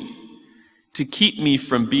torment me, to keep me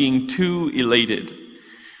from being too elated.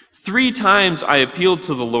 3 times I appealed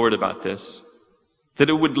to the Lord about this, that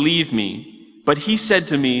it would leave me. But he said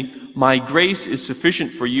to me, my grace is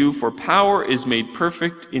sufficient for you, for power is made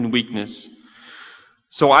perfect in weakness.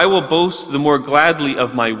 So I will boast the more gladly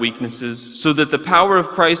of my weaknesses, so that the power of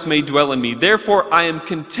Christ may dwell in me. Therefore I am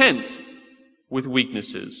content with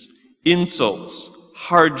weaknesses, insults,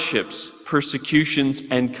 hardships, persecutions,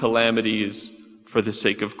 and calamities for the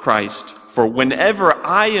sake of Christ. For whenever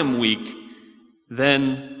I am weak,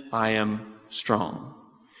 then I am strong.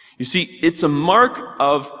 You see, it's a mark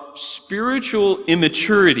of spiritual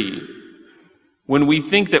immaturity when we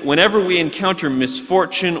think that whenever we encounter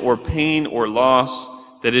misfortune or pain or loss,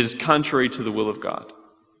 that it is contrary to the will of God.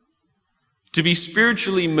 To be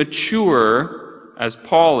spiritually mature, as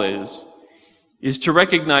Paul is to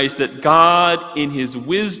recognize that God, in his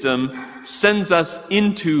wisdom, sends us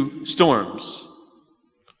into storms.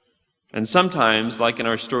 And sometimes, like in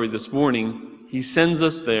our story this morning, he sends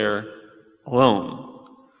us there alone.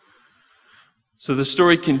 So the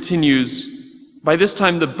story continues. By this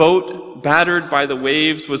time the boat, battered by the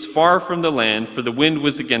waves, was far from the land, for the wind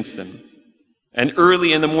was against them. And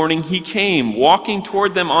early in the morning he came, walking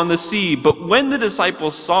toward them on the sea. But when the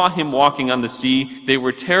disciples saw him walking on the sea, they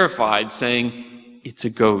were terrified, saying, "It's a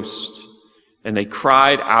ghost." And they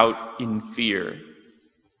cried out in fear.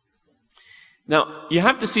 Now, you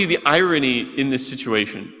have to see the irony in this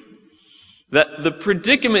situation. That the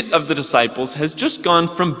predicament of the disciples has just gone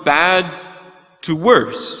from bad to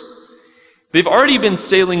worse. They've already been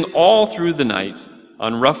sailing all through the night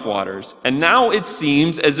on rough waters, and now it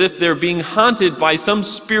seems as if they're being haunted by some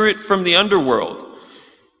spirit from the underworld.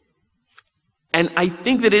 And I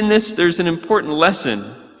think that in this, there's an important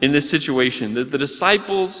lesson in this situation, that the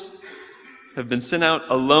disciples have been sent out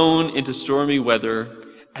alone into stormy weather,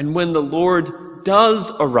 and when the Lord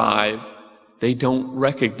does arrive, they don't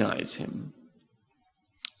recognize him.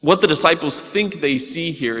 What the disciples think they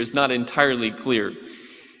see here is not entirely clear.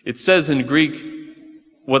 It says in Greek,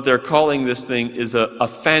 what they're calling this thing is a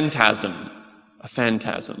phantasm,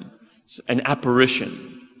 an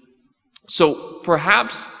apparition. So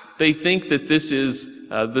perhaps they think that this is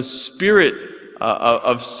the spirit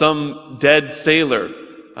of some dead sailor,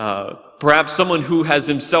 perhaps someone who has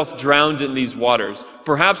himself drowned in these waters.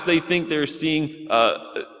 Perhaps they think they're seeing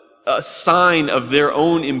a sign of their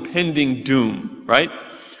own impending doom, right?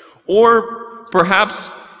 Or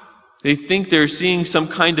perhaps they think they're seeing some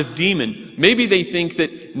kind of demon. Maybe they think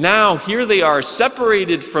that now here they are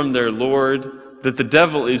separated from their Lord, that the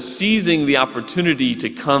devil is seizing the opportunity to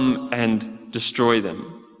come and destroy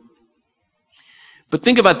them. But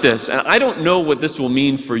think about this, and I don't know what this will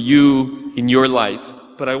mean for you in your life,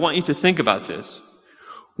 but I want you to think about this.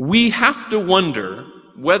 We have to wonder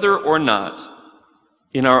whether or not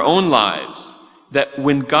in our own lives that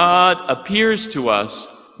when God appears to us,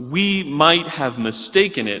 we might have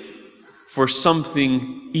mistaken it for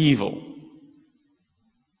something evil.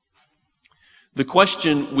 The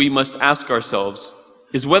question we must ask ourselves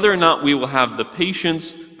is whether or not we will have the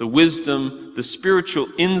patience, the wisdom, the spiritual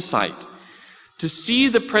insight to see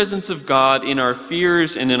the presence of God in our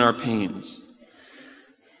fears and in our pains.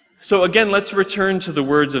 So again, let's return to the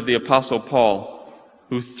words of the Apostle Paul,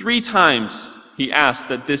 who 3 times he asked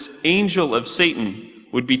that this angel of Satan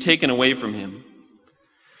would be taken away from him.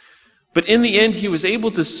 But in the end, he was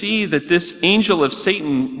able to see that this angel of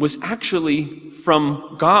Satan was actually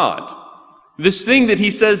from God. This thing that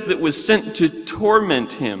he says that was sent to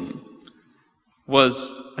torment him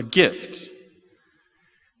was a gift.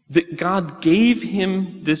 That God gave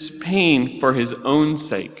him this pain for his own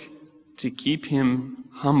sake, to keep him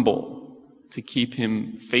humble, to keep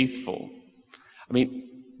him faithful. I mean,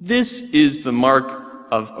 this is the mark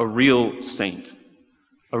of a real saint,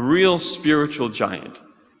 a real spiritual giant.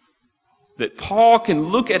 That Paul can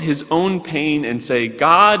look at his own pain and say,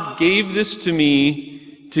 God gave this to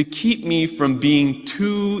me to keep me from being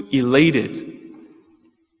too elated,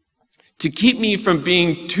 to keep me from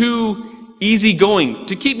being too easygoing,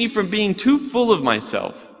 to keep me from being too full of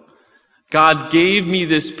myself. God gave me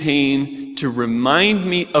this pain to remind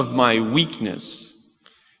me of my weakness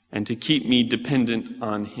and to keep me dependent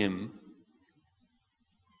on him.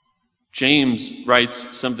 James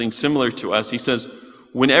writes something similar to us. He says,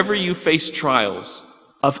 whenever you face trials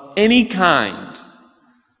of any kind,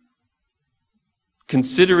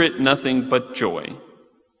 consider it nothing but joy,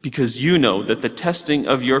 because you know that the testing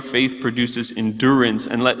of your faith produces endurance,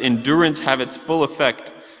 and let endurance have its full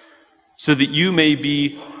effect, so that you may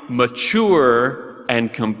be mature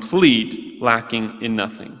and complete, lacking in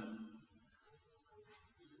nothing.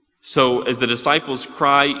 So, as the disciples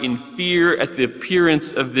cry in fear at the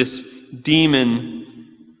appearance of this demon,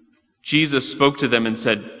 Jesus spoke to them and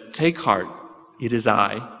said, "Take heart, it is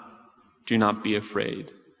I. Do not be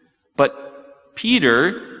afraid." But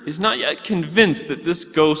Peter is not yet convinced that this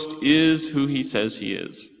ghost is who he says he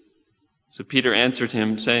is. So Peter answered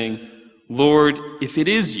him, saying, "Lord, if it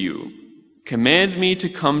is you, command me to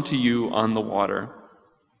come to you on the water."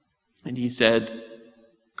 And he said,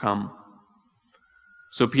 "Come."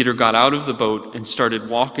 So Peter got out of the boat and started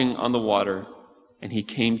walking on the water, and he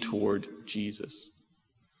came toward Jesus.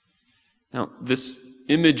 Now, this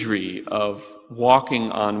imagery of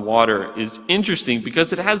walking on water is interesting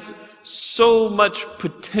because it has so much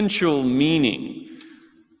potential meaning.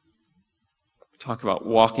 We talk about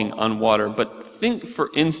walking on water, but think, for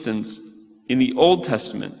instance, in the Old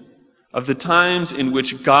Testament, of the times in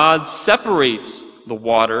which God separates the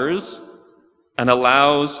waters and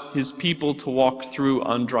allows his people to walk through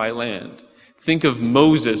on dry land. Think of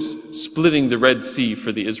Moses splitting the Red Sea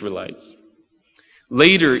for the Israelites.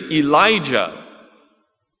 Later, Elijah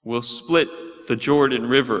will split the Jordan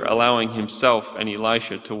River, allowing himself and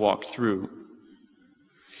Elisha to walk through.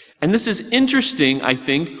 And this is interesting, I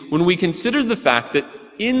think, when we consider the fact that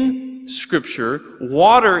in Scripture,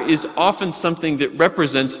 water is often something that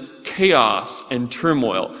represents chaos and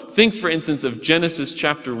turmoil. Think, for instance, of Genesis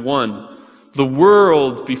chapter 1. The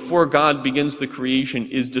world, before God begins the creation,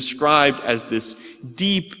 is described as this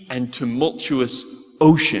deep and tumultuous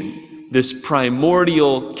ocean, this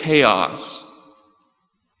primordial chaos.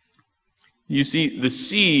 You see, the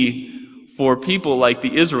sea, for people like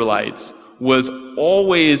the Israelites, was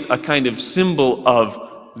always a kind of symbol of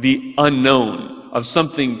the unknown, of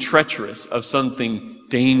something treacherous, of something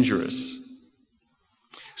dangerous.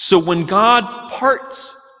 So when God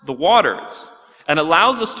parts the waters and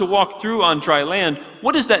allows us to walk through on dry land,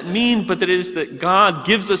 what does that mean but that it is that God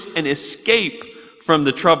gives us an escape from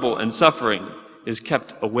the trouble and suffering, is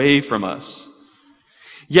kept away from us.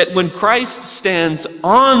 Yet when Christ stands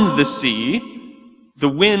on the sea, the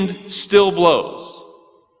wind still blows.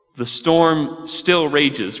 The storm still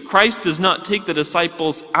rages. Christ does not take the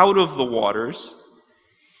disciples out of the waters.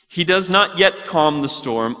 He does not yet calm the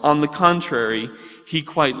storm. On the contrary, he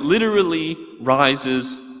quite literally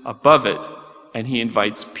rises above it, and he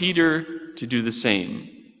invites Peter to do the same.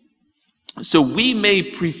 So we may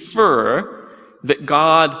prefer that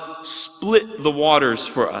God split the waters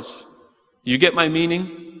for us. You get my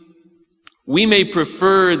meaning? We may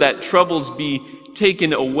prefer that troubles be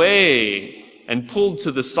taken away and pulled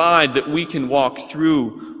to the side that we can walk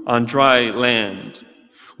through on dry land.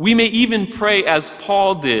 We may even pray, as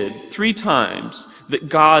Paul did 3 times, that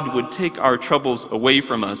God would take our troubles away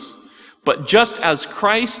from us. But just as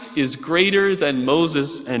Christ is greater than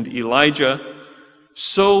Moses and Elijah,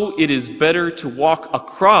 so it is better to walk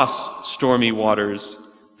across stormy waters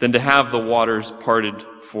than to have the waters parted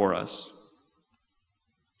for us.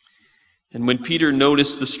 And when Peter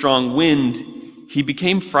noticed the strong wind, he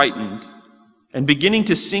became frightened, and beginning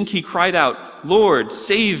to sink, he cried out, "Lord,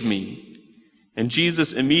 save me!" And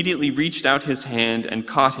Jesus immediately reached out his hand and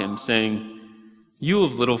caught him, saying, "You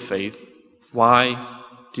of little faith, why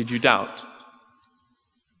did you doubt?"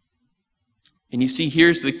 And you see,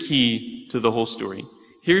 here's the key to the whole story.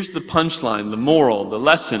 Here's the punchline, the moral, the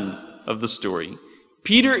lesson of the story.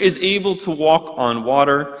 Peter is able to walk on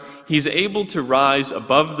water. He's able to rise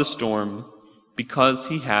above the storm because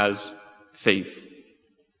he has faith.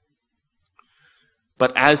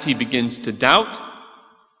 But as he begins to doubt,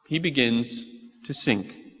 he begins to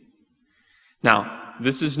sink. Now,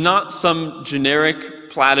 this is not some generic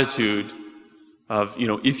platitude of,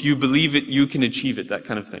 if you believe it, you can achieve it, that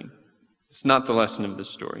kind of thing. It's not the lesson of this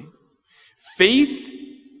story. Faith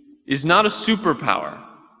is not a superpower.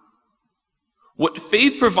 What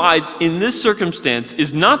faith provides in this circumstance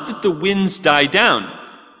is not that the winds die down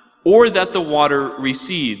or that the water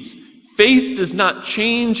recedes. Faith does not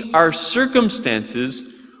change our circumstances.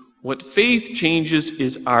 What faith changes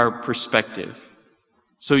is our perspective.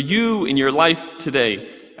 So you, in your life today,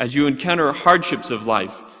 as you encounter hardships of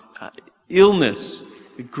life, illness,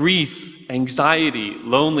 grief, anxiety,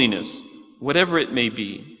 loneliness, whatever it may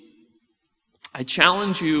be, I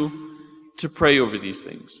challenge you to pray over these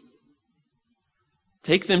things.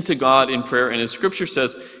 Take them to God in prayer, and as Scripture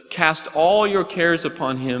says, cast all your cares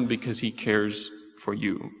upon him because he cares for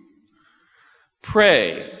you.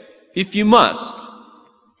 Pray, if you must,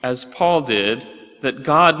 as Paul did, that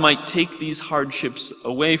God might take these hardships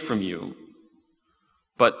away from you.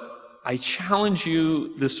 But I challenge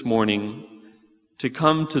you this morning to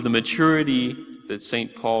come to the maturity that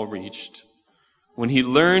St. Paul reached when he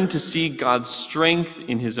learned to see God's strength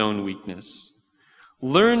in his own weakness.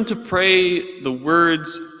 Learn to pray the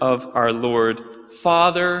words of our Lord,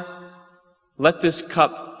 "Father, let this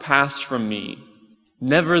cup pass from me.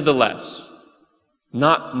 Nevertheless,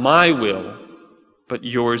 not my will, but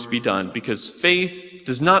yours be done. Because faith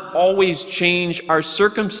does not always change our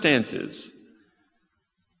circumstances,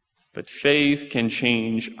 but faith can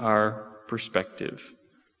change our perspective.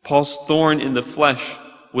 Paul's thorn in the flesh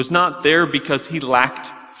was not there because he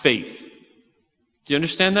lacked faith. Do you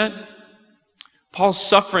understand that? Paul's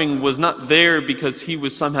suffering was not there because he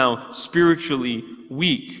was somehow spiritually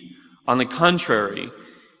weak. On the contrary,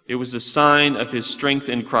 it was a sign of his strength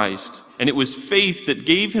in Christ. And it was faith that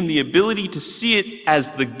gave him the ability to see it as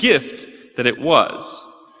the gift that it was.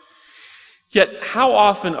 Yet, how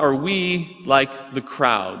often are we like the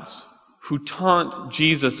crowds who taunt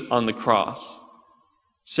Jesus on the cross,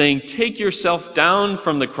 saying, "Take yourself down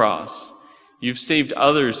from the cross. You've saved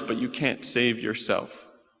others, but you can't save yourself."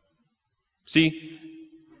 See,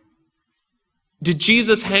 did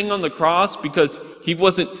Jesus hang on the cross because he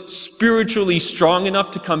wasn't spiritually strong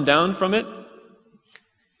enough to come down from it?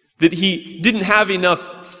 That he didn't have enough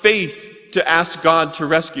faith to ask God to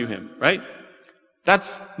rescue him, right?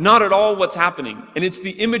 That's not at all what's happening. And it's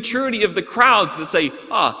the immaturity of the crowds that say,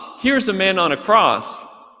 here's a man on a cross.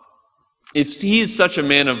 If he is such a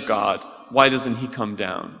man of God, why doesn't he come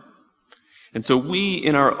down? And so we,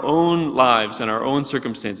 in our own lives and our own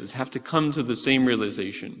circumstances, have to come to the same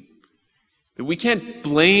realization that we can't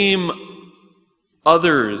blame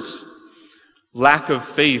others' lack of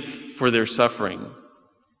faith for their suffering.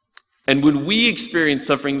 And when we experience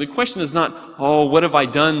suffering, the question is not, what have I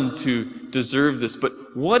done to deserve this? But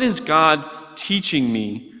what is God teaching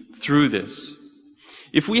me through this?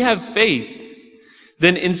 If we have faith,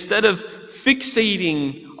 then instead of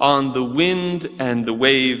fixating on the wind and the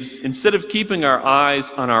waves, instead of keeping our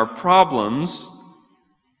eyes on our problems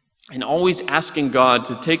and always asking God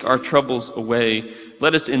to take our troubles away,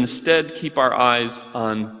 let us instead keep our eyes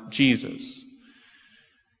on Jesus.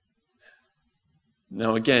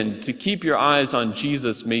 Now again, to keep your eyes on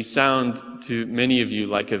Jesus may sound to many of you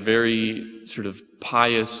like a very sort of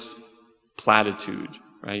pious platitude,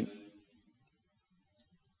 right?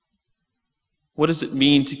 What does it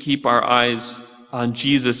mean to keep our eyes on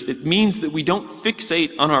Jesus? It means that we don't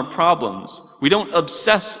fixate on our problems. We don't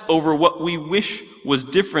obsess over what we wish was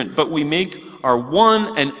different, but we make our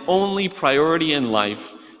one and only priority in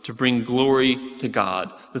life to bring glory to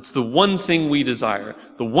God. That's the one thing we desire.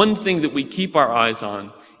 The one thing that we keep our eyes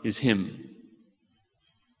on is Him.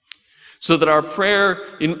 So that our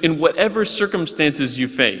prayer, in whatever circumstances you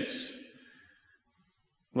face,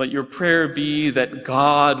 let your prayer be that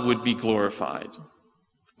God would be glorified.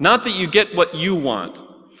 Not that you get what you want.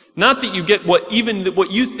 Not that you get what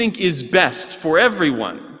you think is best for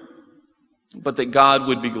everyone, but that God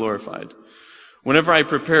would be glorified. Whenever I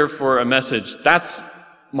prepare for a message, that's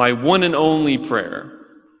my one and only prayer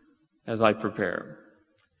as I prepare.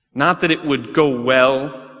 Not that it would go well,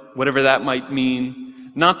 whatever that might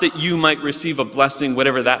mean. Not that you might receive a blessing,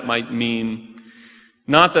 whatever that might mean.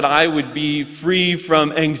 Not that I would be free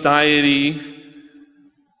from anxiety.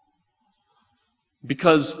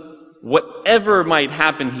 Because whatever might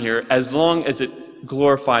happen here, as long as it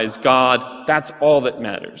glorifies God, that's all that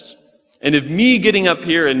matters. And if me getting up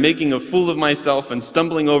here and making a fool of myself and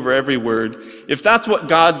stumbling over every word, if that's what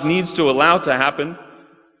God needs to allow to happen,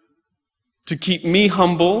 to keep me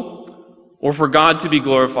humble, or for God to be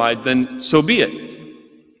glorified, then so be it.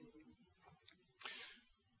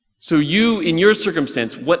 So you, in your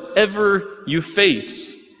circumstance, whatever you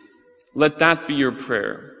face, let that be your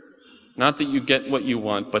prayer. Not that you get what you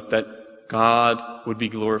want, but that God would be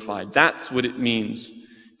glorified. That's what it means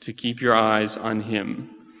to keep your eyes on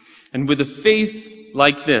Him. And with a faith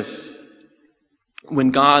like this,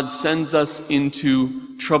 when God sends us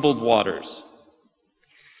into troubled waters,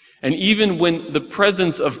 and even when the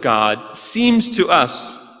presence of God seems to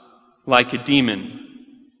us like a demon,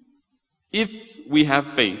 if we have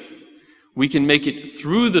faith, we can make it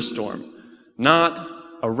through the storm, not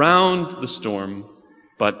around the storm,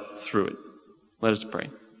 but through it. Let us pray.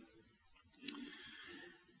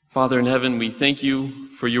 Father in heaven, we thank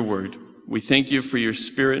you for your word. We thank you for your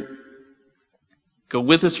Spirit. Go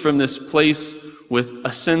with us from this place with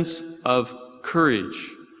a sense of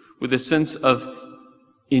courage, with a sense of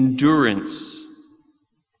endurance.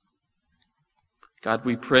 God,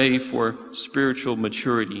 we pray for spiritual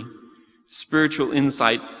maturity, spiritual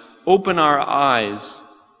insight. Open our eyes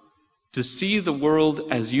to see the world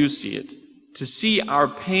as you see it, to see our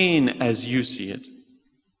pain as you see it.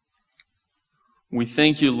 We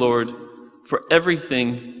thank you, Lord, for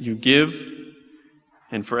everything you give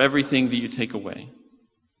and for everything that you take away.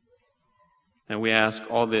 And we ask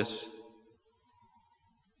all this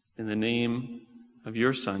in the name of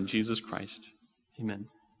your Son, Jesus Christ. Amen.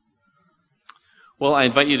 Well, I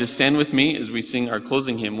invite you to stand with me as we sing our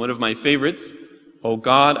closing hymn, one of my favorites, O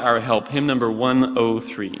God, our help. Hymn number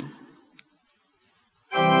 103.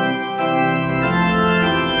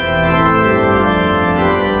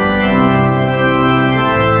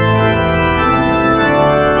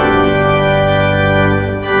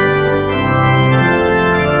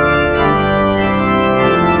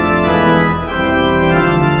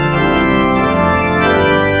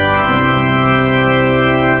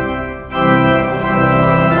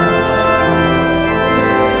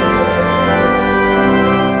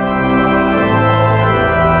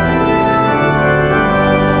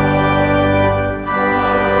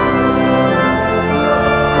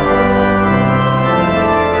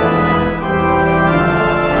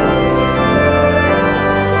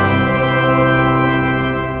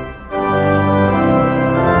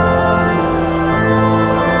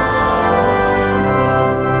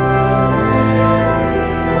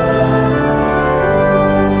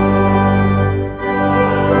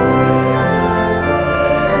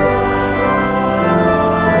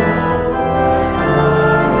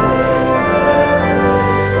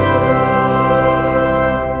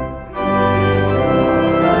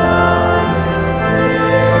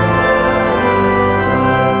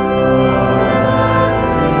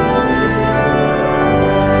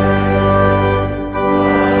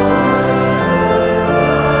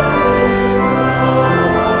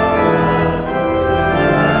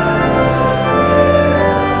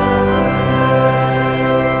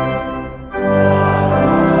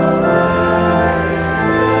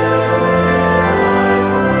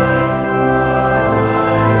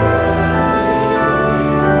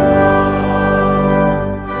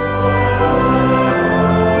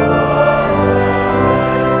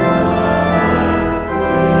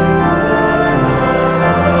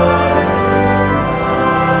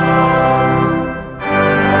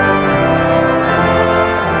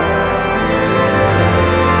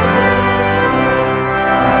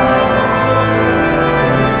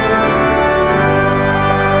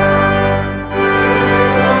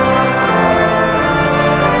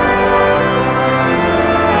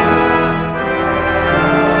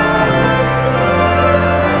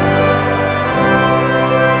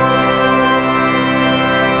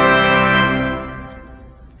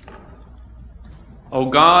 O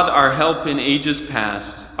God, our help in ages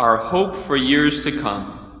past, our hope for years to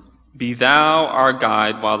come, be thou our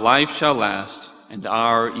guide while life shall last, and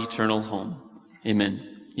our eternal home.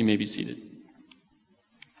 Amen. You may be seated.